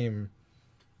and that came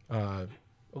a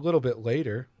little bit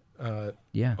later.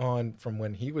 On from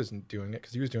when he was doing it,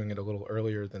 because he was doing it a little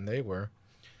earlier than they were.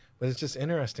 But it's just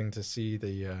interesting to see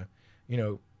the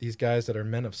these guys that are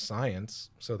men of science,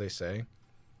 so they say,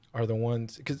 are the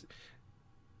ones, because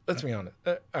let's be honest,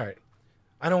 all right,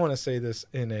 I don't want to say this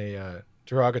in a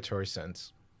derogatory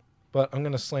sense, but I'm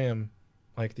going to slam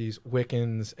like these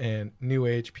Wiccans and New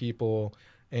Age people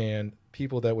and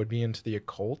people that would be into the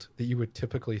occult that you would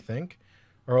typically think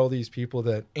are all these people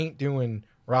that ain't doing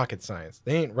rocket science.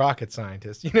 They ain't rocket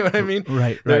scientists. You know what I mean?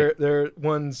 Right. They're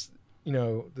ones,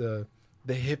 the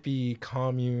hippie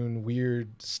commune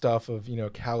weird stuff of,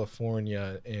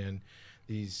 California, and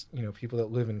these, people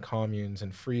that live in communes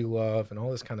and free love and all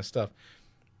this kind of stuff.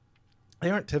 They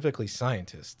aren't typically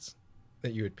scientists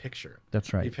that you would picture.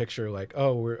 That's right. You picture like,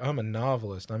 I'm a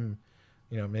novelist. I'm,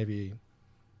 maybe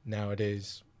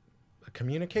nowadays a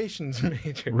communications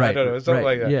major. Right, I don't know, something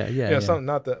right. like that. Yeah, You know, yeah. something,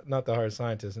 not the hard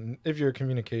scientist. And if you're a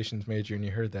communications major and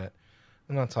you heard that,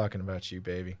 I'm not talking about you,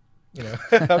 baby. You know,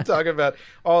 I'm talking about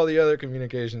all the other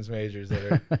communications majors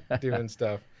that are doing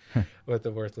stuff with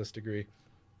a worthless degree.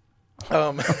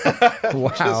 Wow.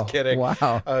 Just kidding.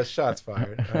 Wow. Shots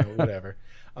fired. Whatever.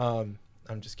 I'm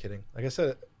just kidding. Like I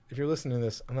said, if you're listening to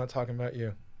this, I'm not talking about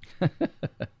you.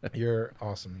 You're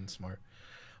awesome and smart.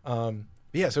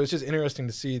 Yeah, so it's just interesting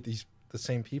to see the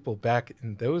same people back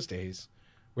in those days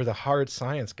were the hard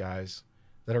science guys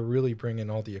that are really bringing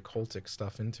all the occultic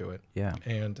stuff into it. Yeah.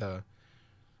 And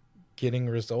getting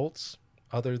results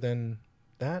other than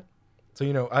that. So,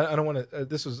 you know, I don't want to,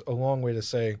 this was a long way to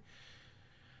say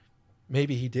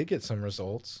maybe he did get some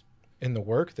results in the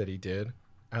work that he did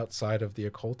outside of the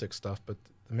occultic stuff, but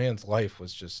the man's life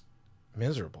was just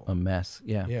miserable. A mess.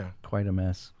 Yeah. Yeah. Quite a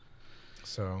mess.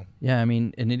 So. Yeah, I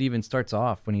mean, and it even starts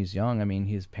off when he's young. I mean,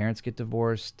 his parents get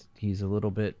divorced. He's a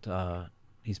little bit,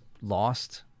 he's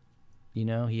lost. You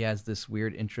know, he has this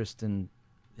weird interest in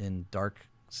dark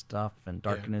stuff and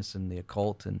darkness and the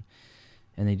occult, and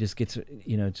he just gets,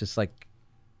 you know, it's just like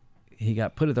he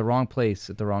got put at the wrong place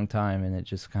at the wrong time, and it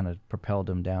just kind of propelled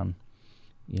him down,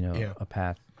 you know, a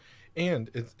path. And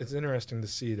it's interesting to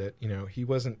see that, you know, he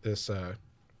wasn't this,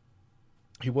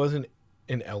 he wasn't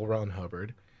an L. Ron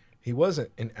Hubbard. He wasn't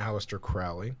an Aleister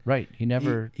Crowley. Right. He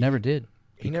never did.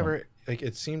 He never, like,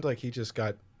 it seemed like he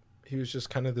was just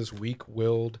kind of this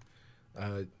weak-willed,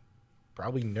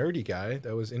 probably nerdy guy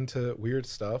that was into weird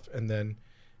stuff. And then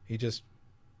he just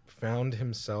found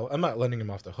himself, I'm not letting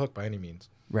him off the hook by any means.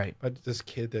 Right. But this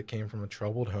kid that came from a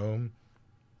troubled home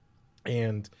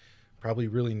and probably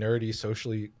really nerdy,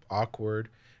 socially awkward.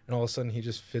 And all of a sudden he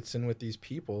just fits in with these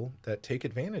people that take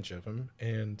advantage of him.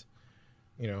 And,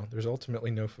 you know, there's ultimately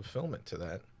no fulfillment to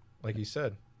that, like you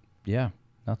said. Yeah,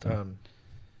 nothing.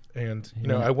 And, you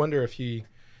know, I wonder if he,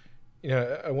 you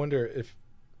know, I wonder if,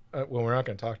 well, we're not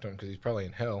going to talk to him because he's probably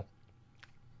in hell.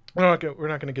 We're not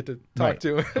going to get to talk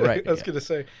to him. Right. I was going to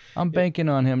say. I'm banking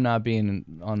on him not being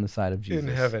on the side of Jesus. In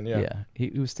heaven, yeah. Yeah.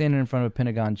 He was standing in front of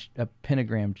a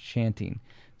pentagram chanting.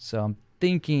 So I'm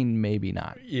thinking maybe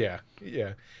not. Yeah,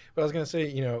 yeah. But I was going to say,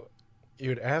 you know, you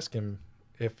would ask him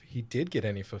if he did get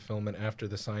any fulfillment after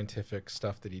the scientific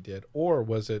stuff that he did, or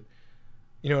was it,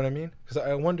 you know what I mean? Because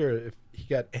I wonder if he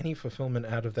got any fulfillment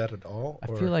out of that at all. I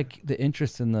feel like the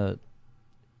interest in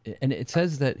and it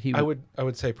says that he. I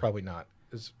would say probably not.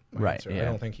 Is my answer. Yeah. I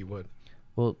don't think he would.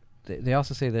 Well, they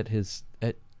also say that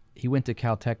he went to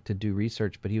Caltech to do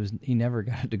research, but he never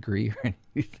got a degree or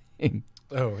anything.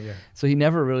 Oh yeah. So he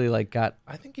never really got.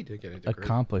 I think he did get a degree.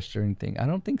 Accomplished or anything. I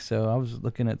don't think so. I was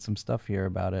looking at some stuff here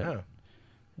about it. Oh.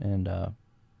 And I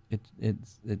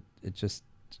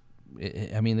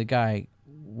mean, the guy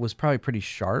was probably pretty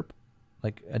sharp,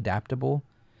 like adaptable,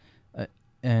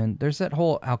 and there's that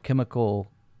whole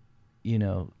alchemical, you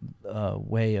know,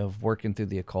 way of working through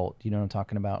the occult. You know what I'm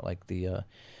talking about? Like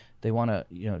they want to,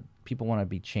 you know, people want to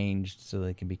be changed so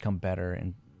they can become better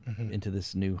and into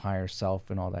this new higher self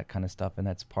and all that kind of stuff. And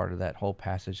that's part of that whole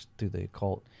passage through the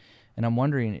occult. And I'm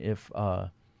wondering if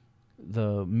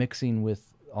the mixing with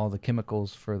all the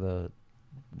chemicals for the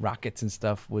rockets and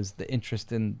stuff was the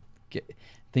interest in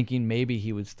thinking maybe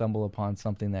he would stumble upon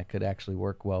something that could actually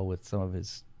work well with some of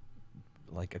his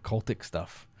like occultic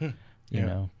stuff. You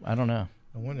know, I don't know.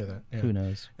 I wonder that. Yeah. Who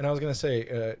knows? And I was going to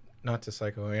say, not to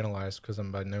psychoanalyze because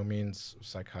I'm by no means a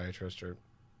psychiatrist or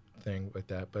thing with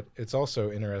that, but it's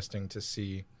also interesting to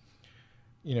see,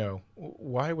 you know,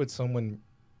 why would someone,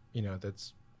 you know,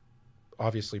 that's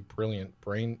obviously brilliant,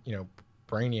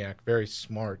 brainiac, very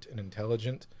smart and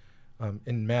intelligent,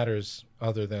 in matters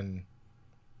other than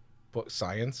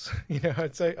science, you know,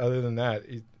 I'd say, other than that,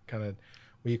 he's kind of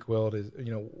weak-willed. Is,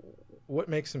 you know, what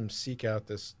makes him seek out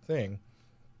this thing,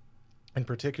 and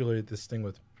particularly this thing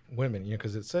with women, you know,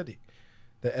 because it said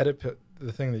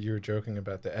the thing that you were joking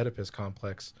about, the Oedipus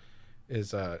complex,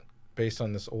 is based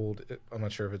on this old, I'm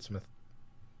not sure if it's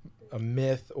a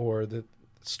myth or the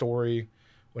story,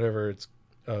 whatever, it's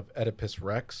of Oedipus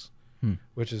Rex,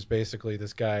 which is basically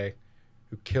this guy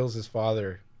who kills his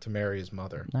father to marry his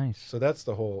mother. Nice. So that's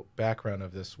the whole background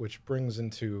of this, which brings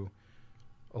into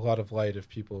a lot of light if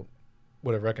people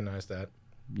would have recognized that.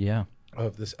 Yeah.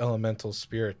 Of this elemental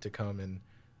spirit to come, and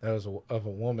that was of a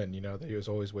woman, you know, that he was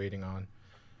always waiting on.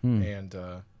 And,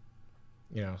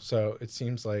 you know, so it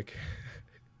seems like,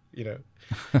 you know,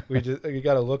 we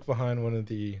got to look behind one of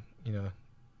the, you know,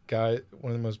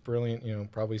 one of the most brilliant, you know,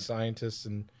 probably scientists,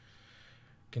 and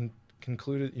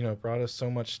concluded, you know, brought us so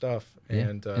much stuff. Yeah,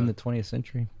 and in the 20th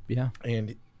century. Yeah.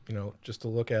 And, you know, just to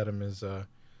look at him as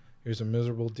he was a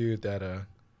miserable dude that,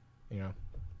 you know,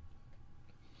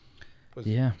 was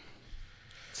Yeah.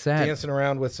 Sad. dancing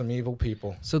around with some evil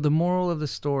people. So the moral of the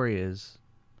story is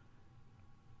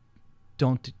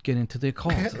don't get into the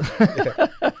occult.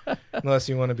 Unless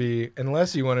you want to be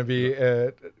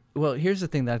Well, here's the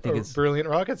thing that I think a is brilliant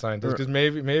rocket scientist, because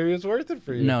maybe it's worth it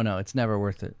for you. no, it's never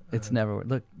worth it. It's never.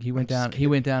 Look, he went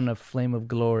down a flame of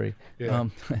glory. Yeah.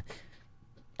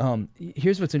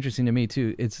 Here's what's interesting to me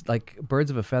too. It's like birds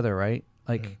of a feather, right?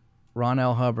 Like Ron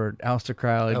L. Hubbard, Aleister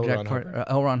Crowley,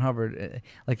 L. Ron Hubbard.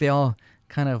 Like they all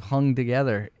kind of hung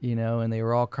together, and they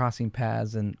were all crossing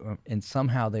paths, and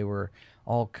somehow they were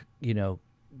all,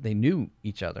 they knew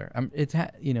each other.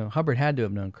 Hubbard had to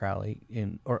have known Crowley,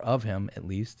 or of him at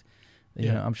least.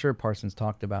 I'm sure Parsons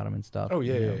talked about him and stuff. Oh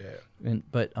yeah.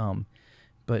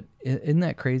 But isn't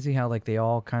that crazy how like they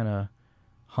all kind of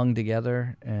hung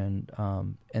together, and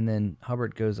then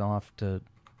Hubbard goes off to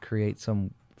create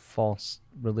some false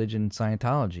religion,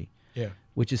 Scientology. Yeah.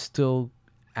 Which is still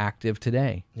active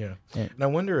today. Yeah. And I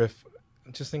wonder if,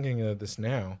 just thinking of this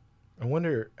now, I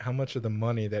wonder how much of the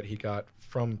money that he got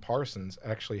from Parsons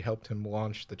actually helped him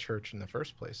launch the church in the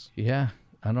first place. Yeah,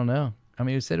 I don't know. I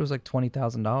mean, it said it was like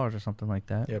 $20,000 or something like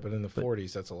that. Yeah, but in the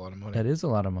 40s, that's a lot of money. That is a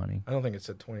lot of money. I don't think it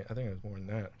said 20. I think it was more than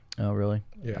that. Oh, really?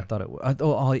 Yeah. I thought it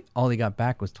was. All he got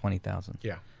back was 20,000.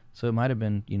 Yeah. So it might have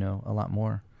been, a lot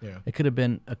more. Yeah. It could have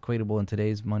been equatable in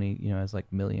today's money, as like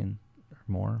million or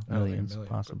more, millions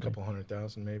possibly. A couple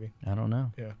 100,000 maybe. I don't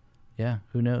know. Yeah. Yeah.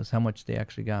 Who knows how much they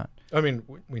actually got? I mean,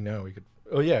 we know we could.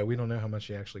 Oh yeah, we don't know how much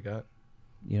he actually got.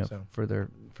 For their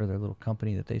little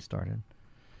company that they started.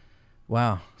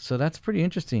 Wow. So that's pretty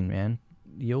interesting, man.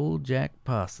 The old Jack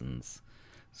Parsons.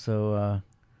 So,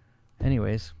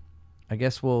 anyways, I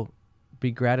guess we'll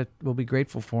be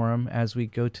grateful for him as we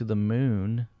go to the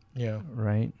moon. Yeah.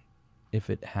 Right. If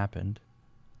it happened.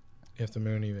 If the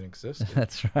moon even existed.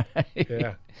 That's right.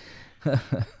 Yeah.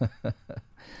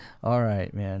 All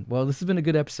right, man. Well, this has been a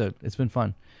good episode. It's been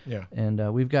fun. Yeah.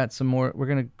 And we've got some more. We're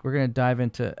gonna dive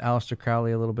into Aleister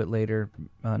Crowley a little bit later.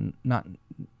 Not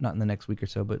in the next week or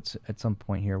so, but at some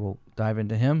point here we'll dive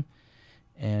into him.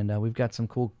 And we've got some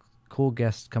cool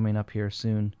guests coming up here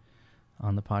soon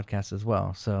on the podcast as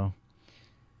well. So,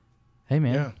 hey,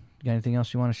 man. Yeah. You got anything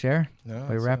else you want to share? No.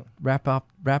 We wrap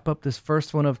up this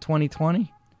first one of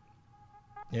 2020.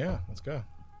 Yeah. Let's go.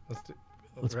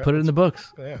 Let's put it in the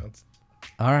books. Yeah.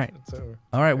 All right. It's over.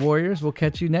 All right, Warriors. We'll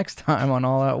catch you next time on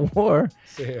All Out War.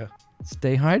 See ya.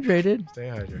 Stay hydrated. Stay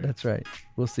hydrated. That's right.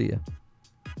 We'll see you.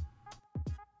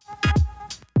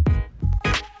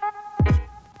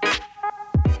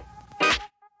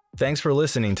 Thanks for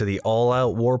listening to the All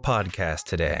Out War podcast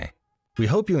today. We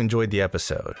hope you enjoyed the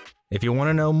episode. If you want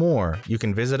to know more, you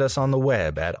can visit us on the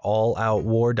web at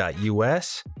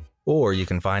alloutwar.us, or you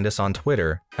can find us on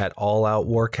Twitter at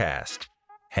alloutwarcast.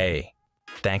 Hey,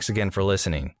 thanks again for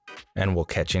listening, and we'll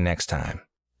catch you next time.